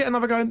sec. We get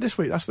another go in this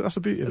week. That's the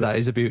beauty of it. That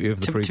is the beauty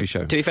of the preview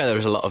show. To be fair, there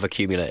was a lot of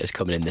accumulators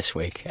coming in this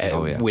week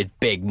with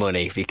big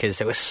money because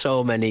there were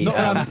so many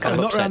not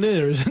around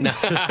here, is it? No.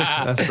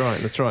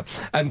 That's right.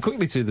 And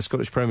quickly to the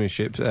Scottish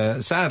Premiership.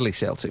 Sadly,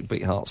 Celtic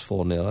beat Hearts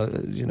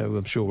 4-0.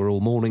 I'm sure we're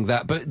all mourning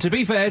that. But to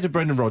be fair to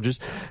Brendan Rodgers,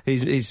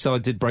 his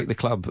side did break the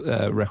club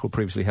record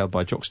previously held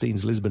by Jock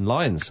Stein's Lisbon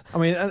Lions. I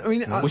mean,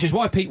 which is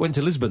why Pete went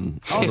to Lisbon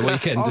on the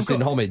weekend,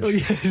 in homage.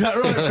 Is that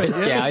right,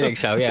 Pete? Yeah, I think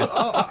so. Yeah.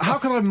 How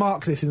can I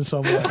mark this in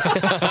some way?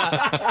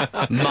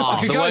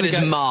 Mar. The word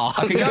is mar.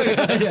 I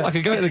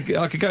could go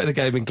to the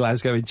game in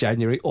Glasgow in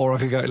January, or I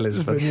could go to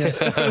Lisbon.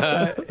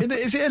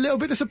 Is it a little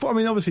bit disappointing? I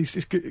mean, obviously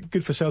it's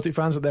good for Celtic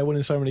fans that they're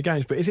winning so many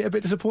games, but is it a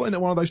bit disappointing that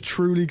one of those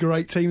truly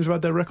great teams have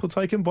had their record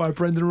taken by a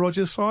Brendan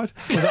Rodgers side?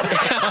 Is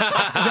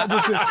that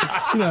just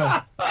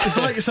it's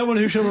like someone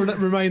who shall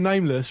remain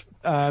nameless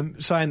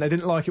saying they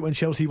didn't like it when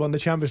Chelsea won the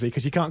Champions League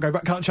because you can't go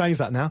back, can't change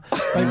that now.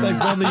 They've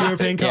won the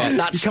European Cup. Yeah,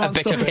 that's a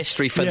bit of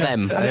history for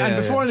them. And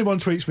before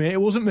anyone tweets me,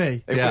 it wasn't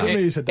me. It wasn't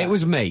me who said that. It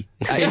was me.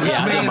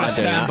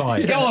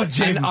 Go on,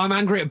 Jim. And I'm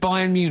angry at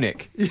Bayern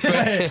Munich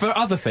for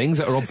other things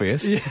that are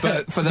obvious,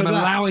 but for them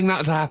allowing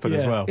that to happen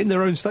as well. In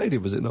their own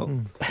stadium, was it not?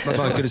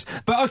 My goodness.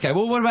 But okay,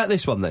 well, what about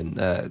this one then?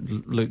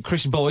 Luke,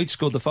 Chris Boyd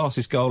scored the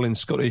fastest goal in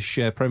Scottish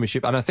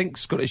Premiership, and I think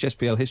Scottish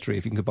SPL history,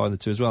 if you can combine the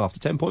two as well, after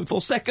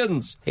 10.4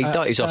 seconds. He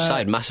thought he was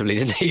offside massively,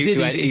 didn't he? He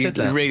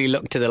really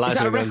looked to the lads. Is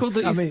that a record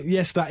that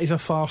yes, that is a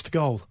fast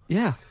goal.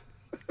 Yeah.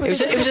 It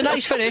was a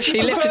nice finish.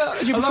 He lifted.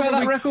 Did you prefer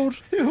that record?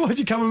 Why'd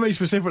you come at me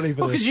specifically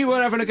for this? Because you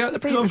were having a go at the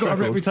previous record. I've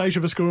got a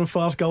reputation for scoring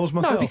fast goals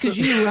myself. No, because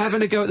you were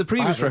having a go at the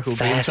previous record.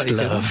 First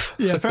love.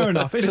 Yeah, fair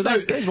enough.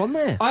 There's one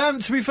there. I am,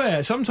 to be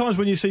fair, sometimes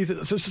when you see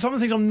some of the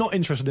things I'm not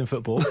interested in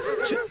football.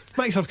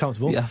 make yourself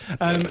comfortable. Yeah.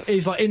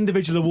 Is like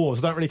individual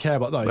awards. I don't really care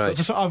about those. Right.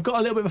 But I've got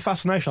a little bit of a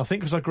fascination, I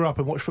think, because I grew up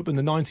and watched football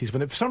in the 90s,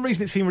 when for some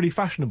reason it seemed really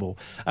fashionable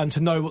to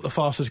know what the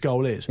fastest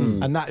goal is.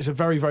 And that is a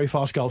very, very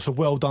fast goal, so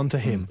well done to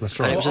him. That's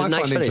right. What I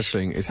find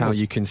interesting is how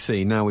you can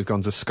see, now we've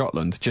gone to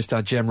Scotland, just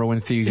our general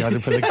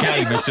enthusiasm for the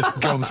game has just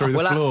gone through the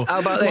floor. How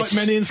about this?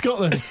 Like many in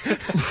Scotland.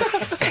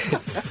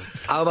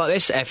 How about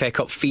this, FA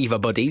Cup fever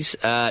buddies?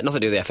 Nothing to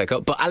do with the FA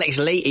Cup, but Alex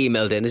Lee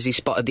emailed in as he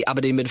spotted the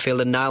Aberdeen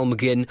midfielder Niall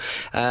McGinn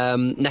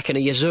necking a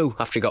yazoo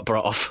after he got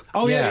brought off.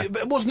 Oh yeah,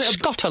 but wasn't it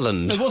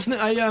Scotland? Wasn't it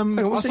a? I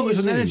thought it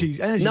was an energy.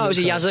 No, it was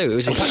a yazoo. It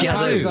was a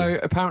yazoo. Though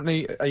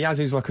apparently a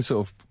yazoo's like a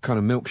sort of kind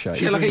of milkshake.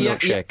 Yeah, like a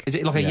milkshake. Is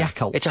it like a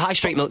Yakult? It's a high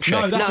street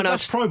milkshake. No,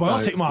 that's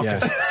probiotic,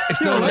 Marcus.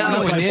 It's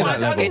nowhere near that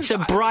level. It's a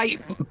bright.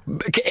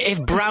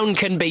 If brown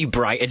can be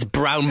bright, it's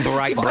brown,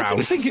 bright brown. I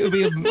didn't think it would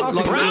be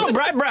brown,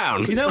 bright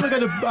brown. You know, we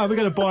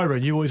go to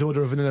Byron. You always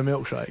order a vanilla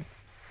milkshake.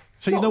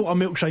 So you know what a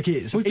milkshake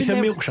is? It's a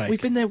milkshake.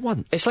 We've been there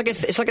once. It's like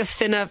a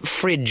thinner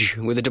fridge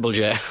with a double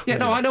J. Yeah,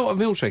 no, I know what a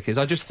milkshake is.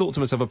 I just thought to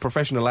myself, a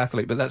professional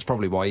athlete, but that's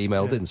probably why he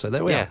emailed in. So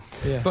there we are.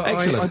 Yeah. But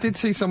excellent. I did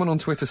see someone on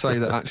Twitter say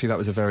that actually that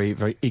was a very,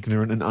 very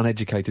ignorant and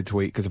uneducated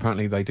tweet, because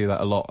apparently they do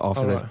that a lot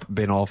after they've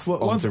been off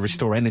to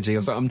restore energy.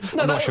 I'm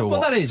not sure.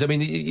 Well, that is. I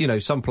mean, you know,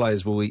 some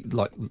players will eat,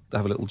 like,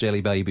 have a little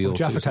jelly baby or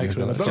Jaffa cakes.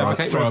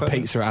 Throw a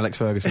pizza at Alex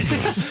Ferguson.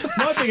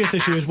 My biggest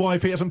issue is why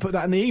Pete hasn't put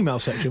that in the email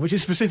section, which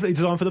is specifically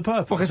designed for the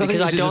purpose.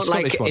 Because I don't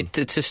like it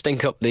to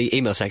stink up the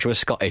email section with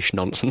Scottish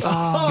nonsense.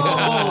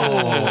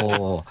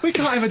 Oh. We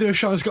can't ever do a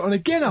show that's got on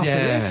again after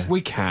this.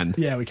 We can.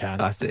 Yeah, we can.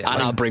 And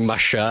I'll bring my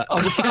shirt. I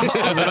was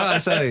about to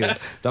say,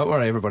 don't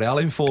worry, everybody. I'll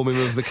inform him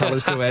of the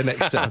colours to wear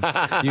next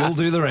time. You'll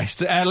do the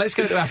rest. Let's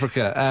go to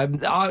Africa.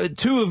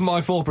 2 of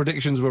my 4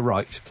 predictions were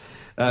right.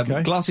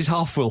 Glass is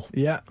half full.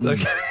 Yeah.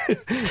 Okay.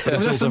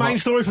 That's the main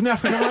story from the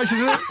African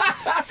relations, isn't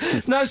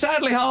it? No,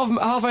 sadly,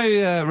 half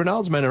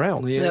Renard's men are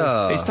out.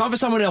 Yeah. It's time for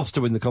someone else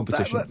to win the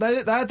competition.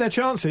 They had their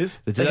chances.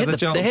 They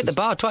hit the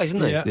bar twice,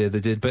 didn't they? Yeah, they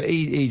did. But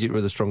Egypt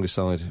were the strongest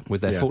side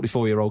with their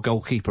 44-year-old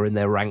goalkeeper in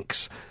their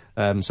ranks.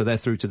 So they're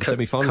through to the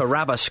semi-final.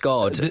 Karaba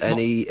scored, and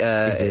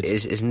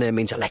his name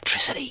means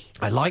electricity.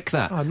 I like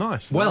that. Oh,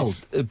 nice. Well,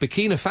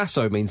 Burkina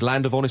Faso means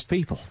land of honest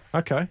people.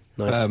 Okay.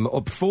 Nice.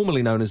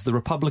 Formerly known as the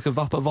Republic of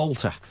Upper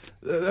Volta.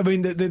 I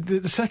mean,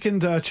 the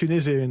second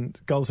Tunisian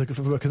goal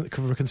from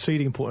a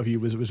conceding point of view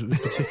was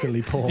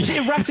particularly poor.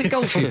 Erratic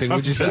goalkeeping,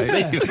 would you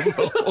say?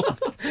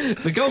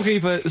 The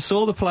goalkeeper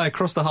saw the player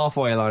cross the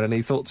halfway line and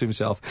he thought to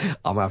himself,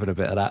 I'm having a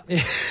bit of that.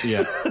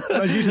 Yeah.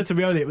 As you said to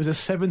me earlier, it was a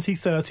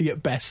 70-30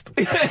 at best.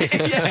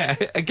 Yeah,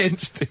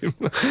 against him.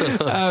 But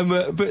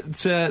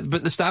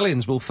the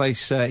Stallions will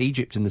face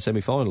Egypt in the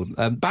semi-final.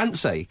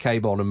 Bansay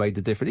came on and made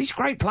the difference. He's a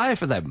great player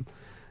for them.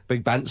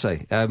 Big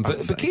Bansay. But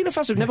Burkina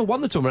Faso have never won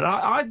the tournament.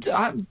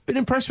 I've been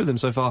impressed with them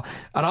so far,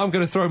 and I'm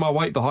going to throw my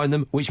weight behind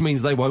them, which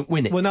means they won't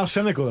win it. Well, now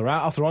Senegal are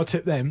out after I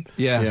tipped them.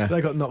 Yeah.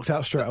 They got knocked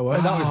out straight away.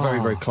 That was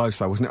very, very close,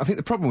 though, wasn't it? I think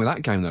the problem with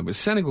that game, though, was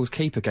Senegal's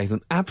keeper gave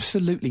them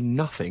absolutely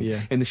nothing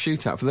in the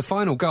shootout. For the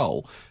final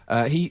goal,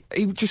 he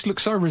just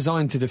looked so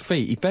resigned to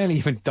defeat. He barely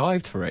even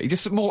dived for it.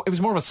 It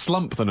was more of a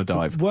slump than a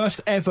dive.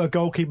 Worst ever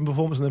goalkeeping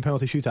performance in the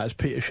penalty shootout is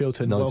Peter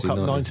Shilton, World Cup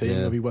 90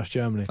 maybe West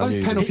Germany.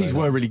 Those penalties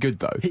were really good,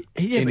 though.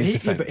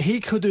 But he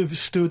could have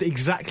stood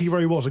exactly where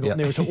he was and got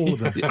nearer to all of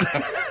them.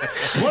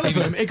 One of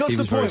them, it got to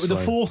the point with the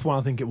fourth one,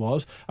 I think it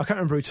was. I can't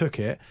remember who took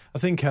it. I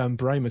think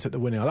Brahma took the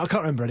winning. I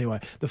can't remember anyway.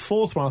 The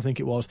fourth one, I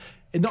think it was.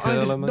 Not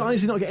only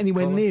does he not get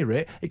anywhere near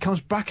it, it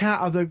comes back out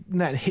of the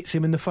net and hits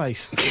him in the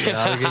face.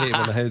 Yeah, I get him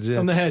on the head, yeah.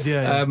 On the head,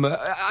 yeah.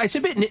 It's a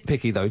bit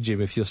nitpicky, though,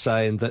 Jim, if you're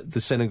saying that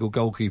the Senegal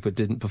goalkeeper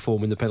didn't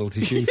perform in the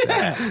penalty shootout.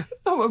 Yeah.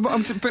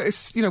 But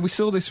it's, you know, we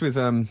saw this with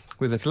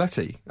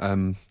Atleti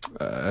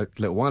a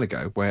little while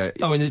ago, where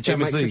in the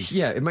Champions League,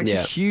 it makes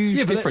a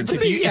huge difference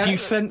if you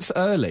sense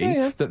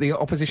early that the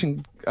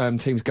opposition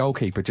team's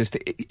goalkeeper just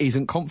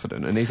isn't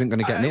confident and isn't going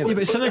to get near them.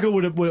 But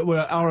Senegal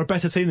are a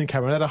better team than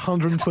Cameroon. They had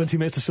 120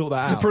 minutes to sort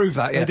that out. To prove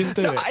that, They didn't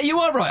do it. You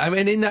are right. I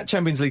mean, in that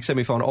Champions League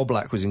semi-final,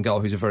 Oblak was in goal,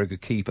 who's a very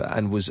good keeper,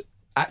 and was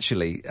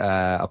actually,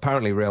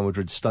 apparently Real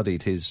Madrid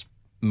studied his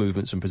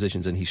movements and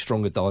positions, and he's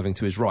stronger diving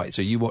to his right.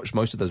 So you watch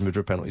most of those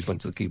Madrid penalties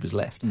went to the keeper's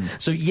left.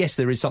 So yes,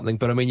 there is something,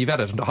 but I mean, you've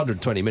had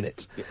 120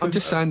 minutes. I'm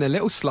just saying they're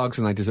little slugs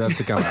and they deserve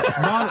to go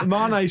out.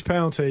 Mane's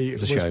penalty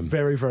was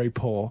very, very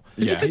poor.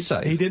 It's a good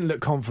save. He didn't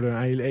look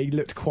confident. He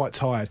looked quite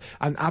tired.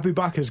 And Abu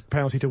Bakar's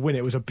penalty to win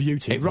it was a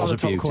beauty. It was a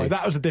beauty. Corner.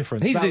 That was the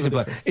difference. He's a decent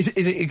player. Is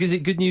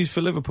it good news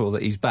for Liverpool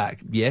that he's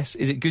back? Yes.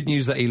 Is it good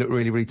news that he looked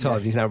really, really tired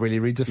and he's now really,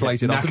 really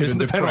deflated after missing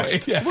the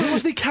penalty?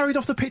 Wasn't he carried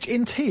off the pitch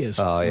in tears?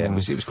 Oh, yeah. It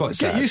was quite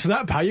sad. Get used to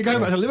that, pal. You're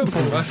going back to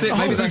Liverpool. That's it.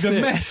 Maybe that's a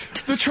mess.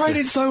 They're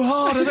training so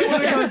hard. I don't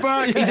want to go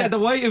back. He's had the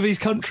weight of his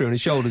country on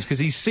his shoulders because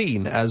he's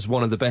seen as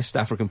one of the best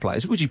African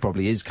players, which he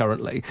probably is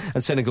currently.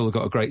 And Senegal have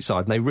got a great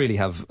side, and they really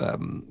have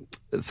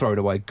thrown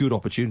away a good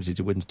opportunity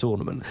to win the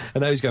tournament,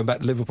 and now he's going back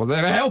to Liverpool.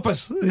 They're going to help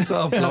us.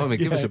 Blimey,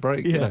 give us a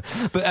break. Yeah. You know.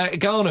 But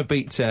Ghana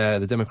beat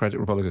the Democratic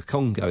Republic of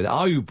Congo. The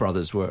Ayew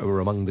brothers were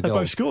among the goals. They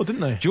both scored,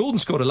 didn't they? Jordan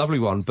scored a lovely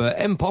one, but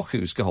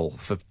Mpoku's goal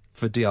for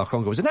DR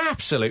Congo was an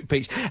absolute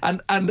peach.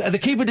 And the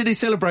keeper did his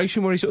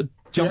celebration where he sort of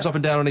jumps up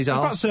and down on his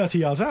arse. About 30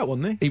 yards out,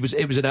 wasn't he?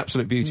 It was an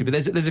absolute beauty. But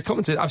there's a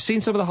commentator. I've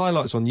seen some of the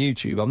highlights on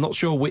YouTube. I'm not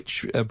sure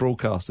which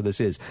broadcaster this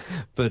is,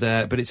 but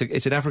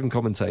it's an African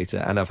commentator,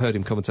 and I've heard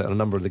him commentate on a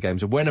number of the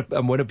games. And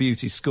when a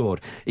beauty's scored,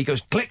 he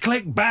goes click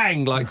click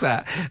bang like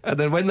that. And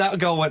then when that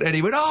goal went in,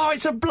 he went, "Oh,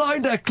 it's a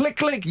blinder! Click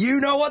click! You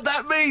know what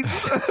that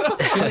means."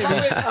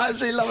 I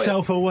absolutely love it.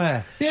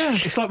 Self-aware. Yeah,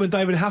 it's like when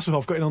David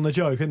Hasselhoff got in on the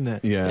joke, isn't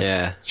it?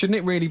 Yeah. Shouldn't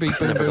it really be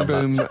boom boom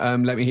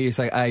boom? Let me hear you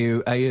say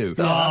Ayew Ayew.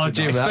 Oh,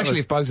 Jim, especially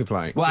if both are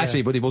playing. Well,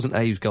 actually, but it wasn't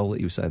Ayew's goal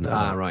that you were saying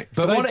that. Right.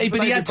 But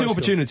he had two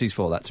opportunities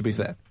for that, to be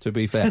fair.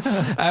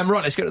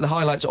 Right, let's get to the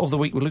highlights of the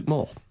week with Luke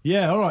Moore.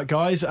 Yeah, all right,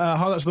 guys.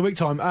 Highlights of the week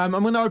time. I'm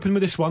going to open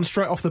with this one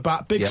straight off the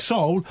bat. Big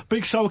Sol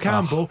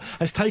Campbell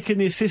has taken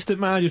the assistant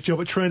manager's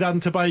job at Trinidad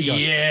and Tobago.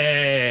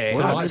 Yeah.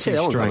 Well, I see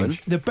that one coming.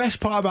 The best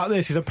part about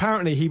this is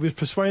apparently he was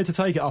persuaded to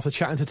take it after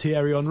chatting to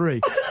Thierry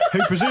Henry, who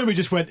presumably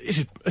just went, "This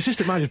is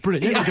assistant manager's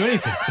brilliant. He doesn't do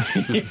anything.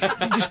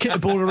 He just kick the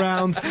ball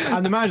around,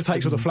 and the manager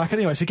takes all the flack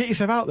anyway. So get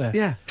yourself out there."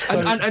 Yeah. So,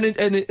 and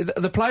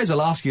the players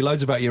will ask you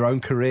loads about your own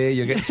career.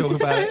 You get to talk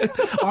about it.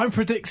 I'm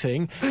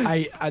predicting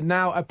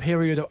a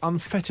period of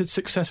unfettered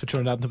success for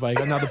Trinidad and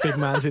Tobago. Now the big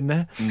man's in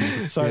there,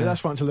 so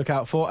that's one to look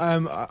out for.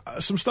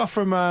 Some stuff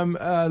from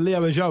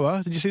Leo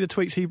Ajoa. Did you see the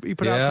tweets he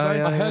put out today?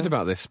 Yeah, I heard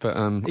about this, but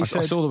I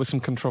saw there was some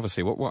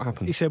controversy. What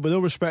happened? He said, "With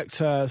all respect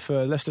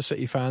for Leicester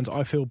City fans,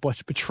 I feel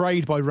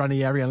betrayed by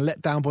Ranieri and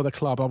let down by the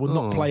club. I will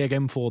not play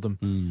again for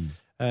them."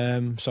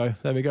 So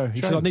there we go. He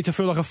said, "I need to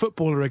feel like a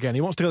footballer again."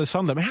 He wants to go to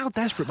Sunderland. I mean, how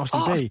desperate must he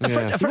be? He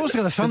wants to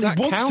go to Sunderland.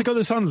 He wants to go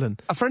to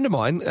Sunderland. A friend of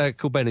mine,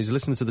 called Ben, who's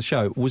listening to the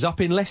show, was up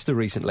in Leicester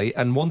recently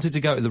and wanted to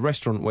go to the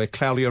restaurant where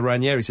Claudio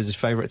Ranieri says his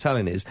favourite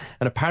Italian is,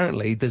 and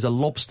apparently there's a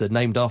lobster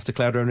named after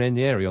Claudio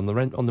Ranieri on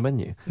the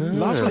menu.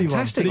 Lovely,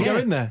 fantastic. Did he go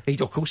in there?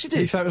 Of course he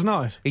did. He said it was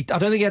nice. I don't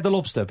think he had the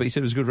lobster, but he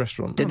said it was a good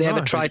restaurant. Did they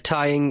ever try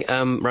tying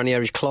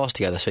Ranieri's claws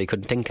together so he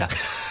couldn't tinker?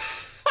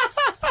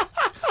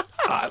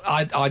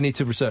 I need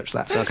to research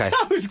that. Okay.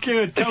 That was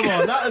good. Come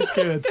on, that was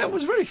good. That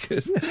was very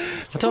good.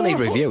 I don't need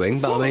reviewing,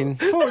 but I mean...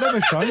 For an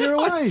Evershine, you're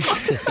away.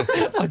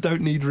 I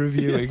don't need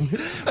reviewing.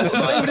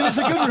 Not even if it's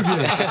a good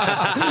review.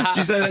 Do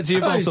you say that to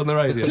your boss on the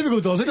radio?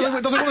 Typical does. It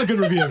doesn't want a good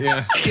review.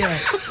 Yeah.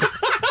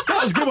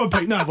 That was a good one,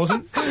 Pete. No, it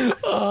wasn't.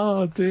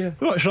 Oh, dear.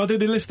 Right, shall I do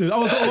the listeners?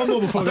 I've got one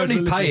more before I don't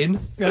need paying.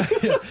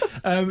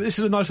 This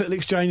is a nice little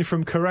exchange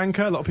from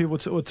Karanka. A lot of people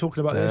were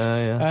talking about this.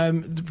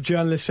 The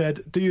journalist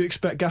said, "Do you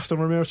expect Gaston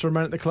Ramirez to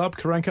remain at the club?"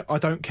 Karanka, "I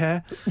don't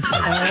care."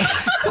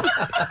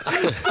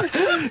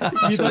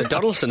 The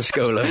Donaldson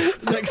school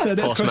of Next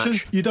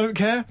question. You don't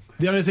care?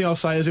 The only thing I'll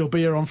say is he'll be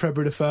here on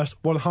February the 1st,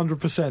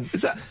 100%.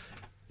 Is that...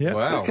 Yeah.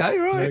 Wow. Okay,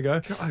 right.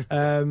 There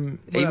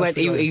you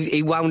go.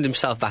 He wound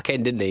himself back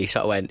in, didn't he?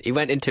 He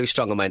went in too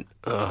strong and went,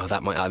 "Oh,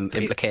 that might have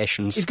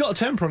implications." He's got a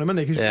temper on him,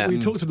 hasn't he? Because we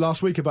talked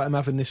last week about him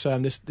having this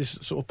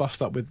sort of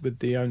bust up with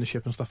the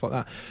ownership and stuff like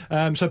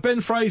that. So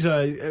Ben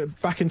Fraser,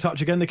 back in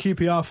touch again, the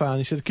QPR fan.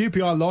 He said,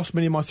 "QPR lost,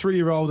 meaning my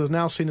 3-year-old has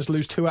now seen us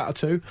lose 2 out of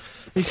 2.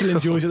 He still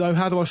enjoys it though.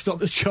 How do I stop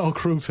this child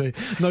cruelty?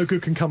 No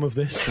good can come of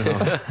this." Can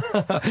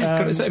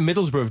I say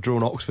Middlesbrough have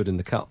drawn Oxford in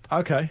the Cup?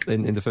 Okay.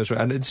 In the first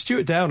round. And in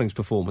Stuart Downing's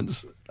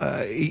performance,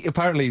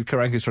 apparently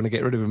Karanka's trying to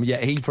get rid of him,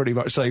 yet he pretty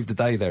much saved the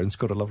day there and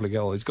scored a lovely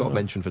goal. He's got a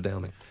mention for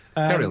Downing.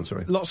 Carry on,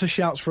 sorry. Lots of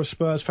shouts for a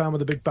Spurs fan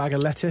with a big bag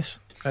of lettuce.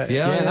 What's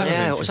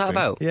that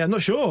about? Yeah, I'm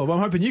not sure. I'm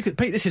hoping you could.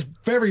 Pete, this is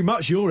very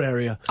much your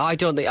area. I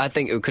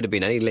think it could have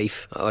been any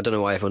leaf. I don't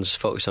know why everyone's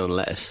focused on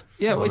lettuce.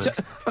 Yeah, well,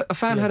 a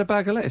fan had a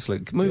bag of lettuce,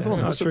 Luke. Move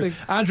on. That's true.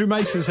 Andrew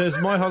Mason says,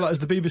 "My highlight is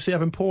the BBC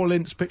having Paul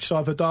Ince pitch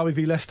side for Derby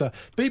v Leicester.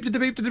 Beep to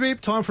beep to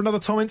beep. Time for another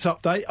Tom Ince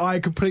update." I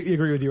completely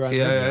agree with you, Andy.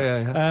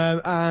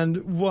 Yeah.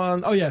 And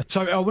one,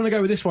 so I want to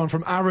go with this one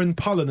from Aaron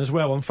Pullen as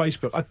well on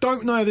Facebook. I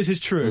don't know if this is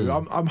true.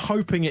 I'm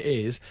hoping it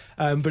is,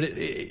 but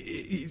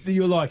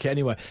you'll like it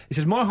anyway. He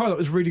says, "My highlight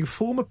was reading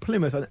former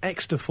Plymouth and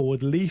Exeter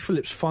forward Lee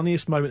Phillips'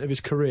 funniest moment of his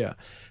career.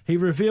 He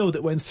revealed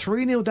that when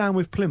 3-0 down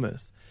with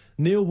Plymouth,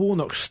 Neil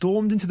Warnock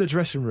stormed into the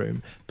dressing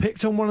room,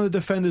 picked on one of the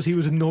defenders he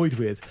was annoyed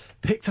with,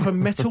 picked up a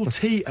metal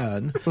tea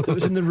urn that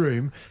was in the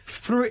room,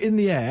 threw it in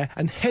the air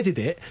and headed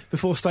it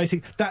before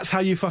stating, 'That's how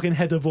you fucking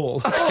head a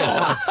ball.'"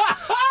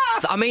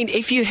 I mean,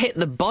 if you hit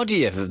the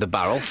body of the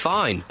barrel,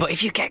 fine. But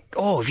if you get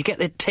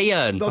the tea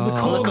urn on the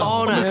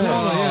corner,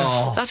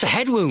 that's a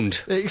head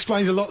wound. It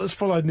explains a lot that's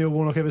followed Neil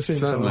Warnock ever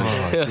since. Oh,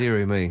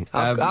 dearie me.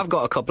 I've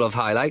got a couple of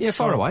highlights. Yeah,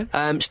 far away.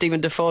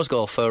 Stephen Defoe's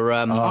goal for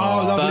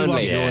lovely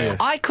Burnley. one.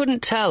 I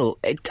couldn't tell.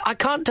 I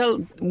can't tell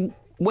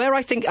where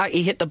I think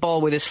he hit the ball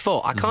with his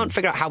foot, I can't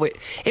figure out how it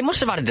must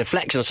have had a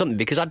deflection or something,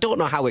 because I don't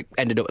know how it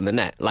ended up in the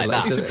net like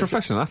that. He's a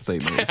professional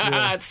athlete, mate.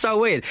 It's so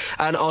weird.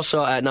 And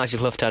also Nigel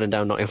Clough turning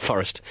down Nottingham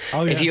Forest.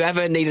 Oh, yeah. If you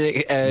ever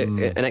needed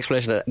an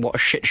explanation of what a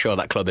shit show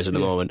that club is at the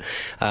moment,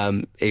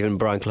 even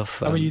Brian Clough,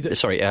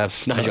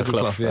 Nigel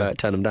Clough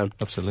turned them down.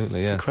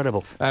 Absolutely, yeah.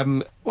 Incredible.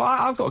 Well,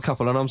 I've got a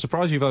couple, and I'm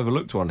surprised you've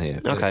overlooked one here,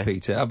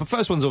 Peter. But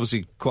first one's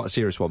obviously quite a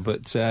serious one,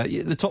 but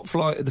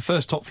the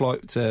first top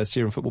flight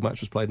Syrian football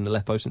match was played in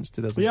Aleppo since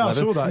 2011. Yeah, I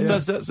saw that. Yeah.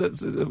 So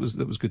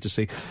that was good to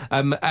see.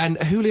 And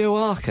Julio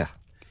Arca.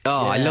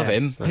 Oh, yeah. I love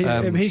him.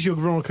 He's your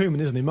Ronald Koeman,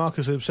 isn't he?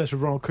 Marcus is obsessed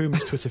with Ronald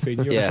Koeman's Twitter feed,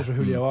 and you're obsessed with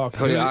Julio Arca.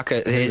 Julio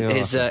Arca,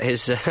 his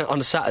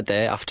on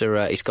Saturday,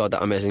 after he scored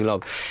that amazing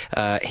lob,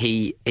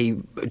 he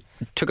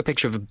took a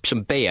picture of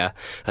some beer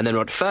and then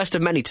wrote, "First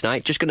of many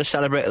tonight, just going to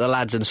celebrate the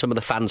lads and some of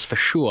the fans for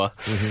sure."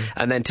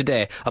 And then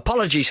today,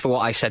 apologies for what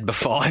I said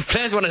before. If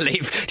players want to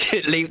leave,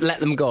 let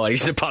them go. He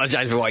just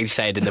apologised for what he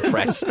said in the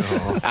press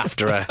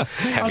after a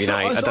heavy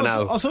night. I don't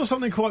know. I saw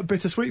something quite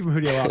bittersweet from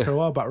Julio Arca a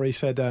while back, where he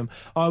said,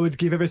 "I would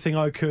give everything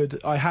I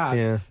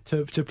had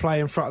to play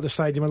in front of the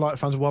stadium and light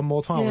fans one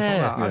more time."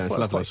 Yeah, I thought it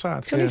was quite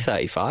sad. He's only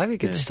 35. He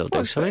could still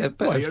do something.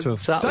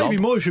 Davy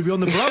Moyes should be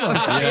on the blower.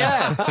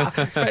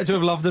 It's better to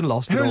have loved and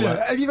lost. Julio,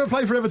 have you ever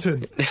played for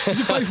Everton? Did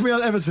you play for me at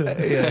Everton?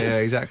 Yeah,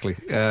 exactly.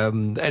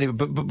 Anyway,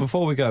 but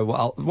before we go,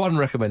 one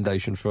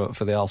recommendation for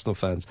the Arsenal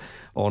fans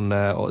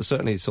or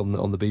certainly it's on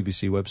the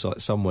BBC website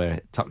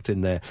somewhere tucked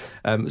in there.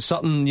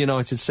 Sutton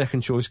United's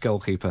second choice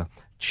goalkeeper.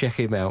 Check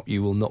him out.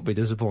 You will not be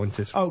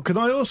disappointed. Oh, can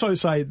I also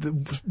say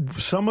that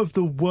some of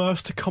the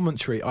worst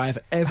commentary I have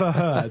ever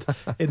heard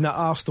in that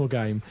Arsenal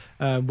game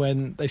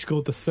when they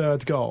scored the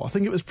third goal? I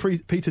think it was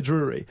Peter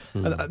Drury.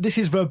 And this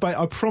is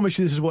verbatim. I promise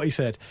you this is what he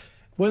said.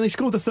 When they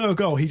scored the third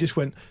goal, he just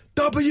went,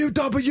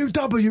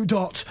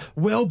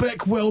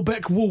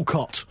 www.Welbeck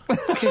Walcott.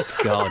 Good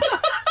God.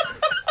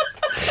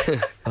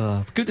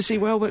 Good to see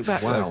Welbeck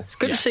back. Wow. It's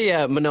good to see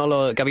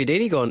Manolo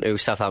Gabbiadini going to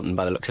Southampton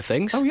by the looks of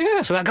things. Oh,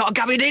 yeah. So I got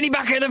Gabbiadini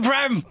back in the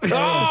Prem.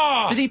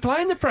 Oh! Did he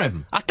play in the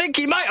Prem? I think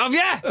he might have,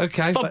 yeah.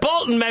 Okay. For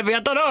Bolton, maybe, I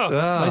don't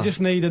know. They just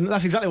need, and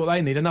that's exactly what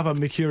they need, another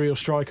mercurial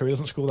striker who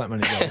doesn't score that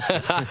many goals.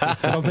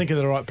 I'm thinking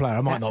of the right player.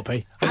 I might not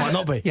be.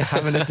 You're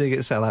having a dig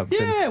at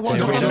Southampton. Yeah, why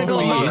not?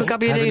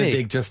 Having a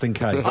dig just in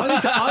case.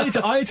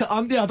 I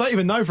don't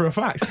even know for a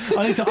fact.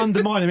 I need to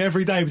undermine him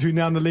every day between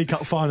now and the League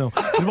Cup final.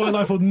 Because my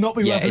life will not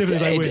be worth living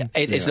if they win.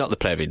 It's not the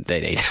player they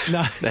need.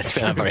 No. Let's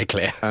make that very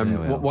clear.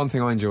 One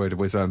thing I enjoyed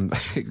was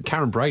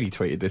Karen Brady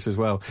tweeted this as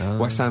well.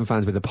 West Ham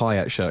fans with a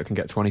Payet shirt can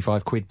get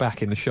 25 quid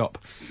back in the shop.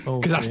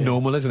 Because that's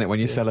normal, isn't it, when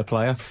you sell a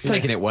player?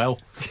 Taking it well.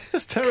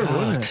 That's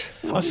terrible, isn't it?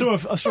 I saw a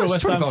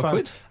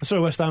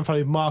West Ham fan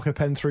who mark a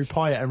pen through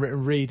Payet and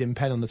written Reed in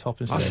pen on the top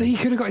instead. I see, he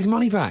could have got his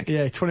money back.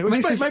 Yeah, 20.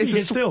 Maybe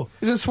it's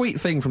a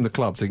sweet thing from the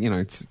club to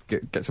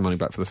get some money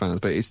back for the fans,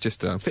 but it's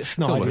just a bit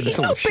snide. He's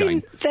not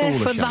been there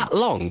for that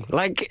long.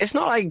 Like, it's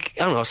not like,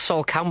 I don't know,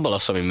 Sol Campbell or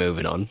something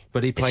moving on.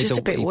 But he played it's just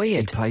a bit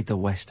weird. He played the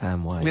West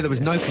Ham way. Yeah, there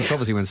was no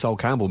controversy when Sol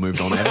Campbell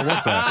moved on ever,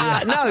 was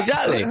there? No,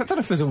 exactly. I don't know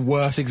if there's a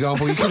worse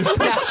example you could have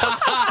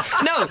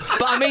No,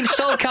 but I mean,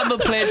 Sol Campbell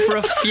played for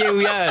a few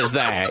years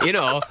there, you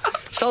know.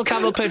 Sol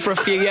Campbell played for a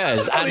few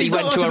years and he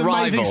went to a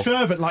rival. He's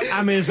not like an amazing servant like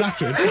Amir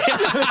Zakir. It's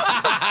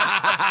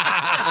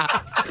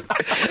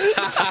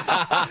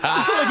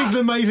not like he's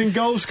an amazing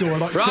goal scorer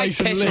like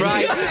Jason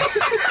Lee.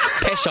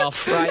 Piss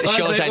off. Right, the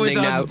show's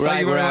ending now. Thank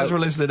you very much for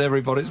listening,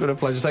 everybody. It's been a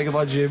pleasure. Say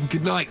goodbye, Jim.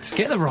 Good night.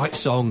 Get the right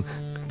song.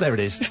 There it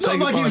is. It's not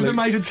like he was an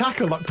amazing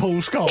tackle like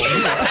Paul Scholes.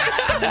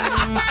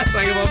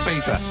 Say goodbye,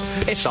 Peter.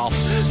 Piss off.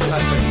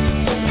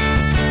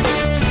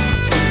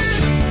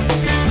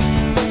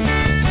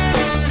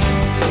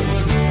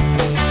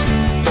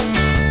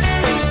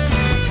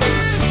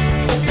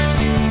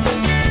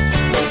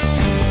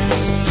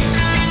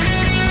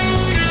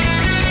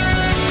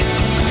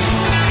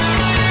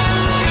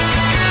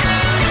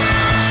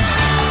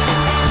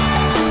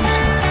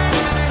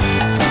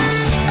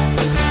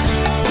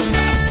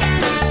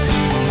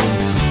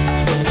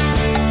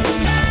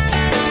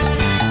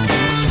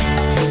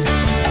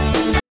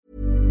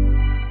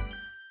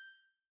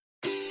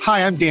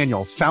 Hi, I'm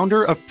Daniel,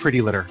 founder of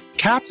Pretty Litter.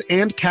 Cats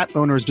and cat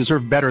owners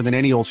deserve better than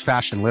any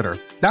old-fashioned litter.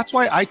 That's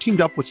why I teamed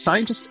up with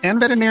scientists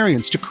and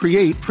veterinarians to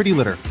create Pretty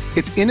Litter.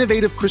 Its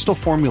innovative crystal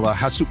formula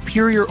has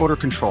superior odor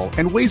control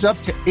and weighs up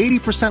to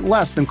 80%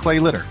 less than clay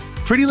litter.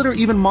 Pretty Litter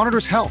even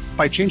monitors health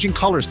by changing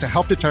colors to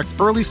help detect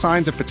early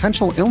signs of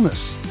potential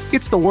illness.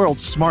 It's the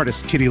world's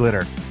smartest kitty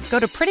litter. Go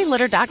to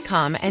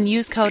prettylitter.com and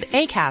use code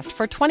ACAST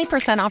for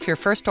 20% off your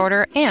first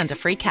order and a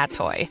free cat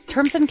toy.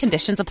 Terms and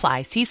conditions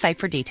apply. See site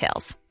for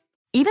details.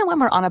 Even when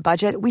we're on a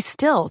budget, we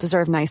still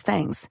deserve nice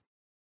things.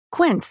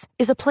 Quince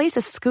is a place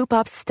to scoop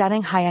up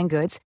stunning high-end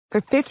goods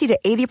for 50 to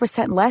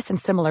 80% less than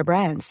similar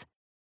brands.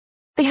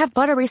 They have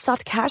buttery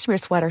soft cashmere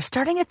sweaters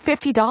starting at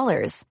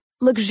 $50,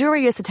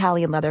 luxurious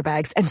Italian leather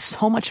bags, and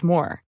so much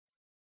more.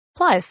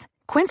 Plus,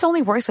 Quince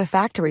only works with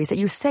factories that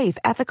use safe,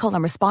 ethical,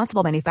 and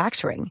responsible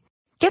manufacturing.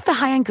 Get the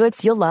high-end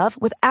goods you'll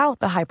love without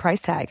the high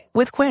price tag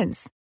with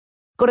Quince.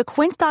 Go to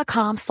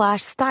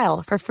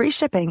quince.com/style for free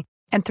shipping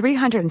and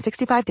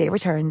 365-day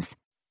returns.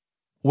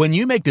 When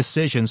you make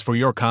decisions for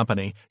your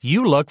company,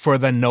 you look for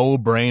the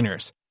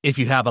no-brainers. If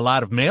you have a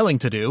lot of mailing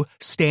to do,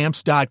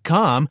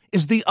 Stamps.com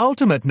is the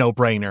ultimate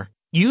no-brainer.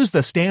 Use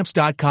the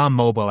Stamps.com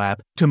mobile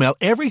app to mail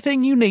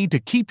everything you need to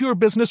keep your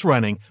business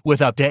running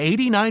with up to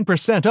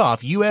 89%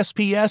 off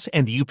USPS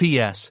and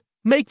UPS.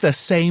 Make the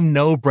same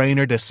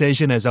no-brainer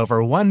decision as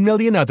over 1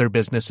 million other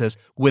businesses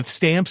with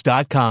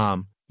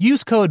Stamps.com.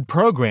 Use code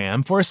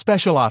PROGRAM for a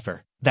special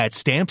offer. That's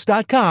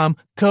Stamps.com,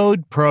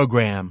 code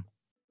PROGRAM.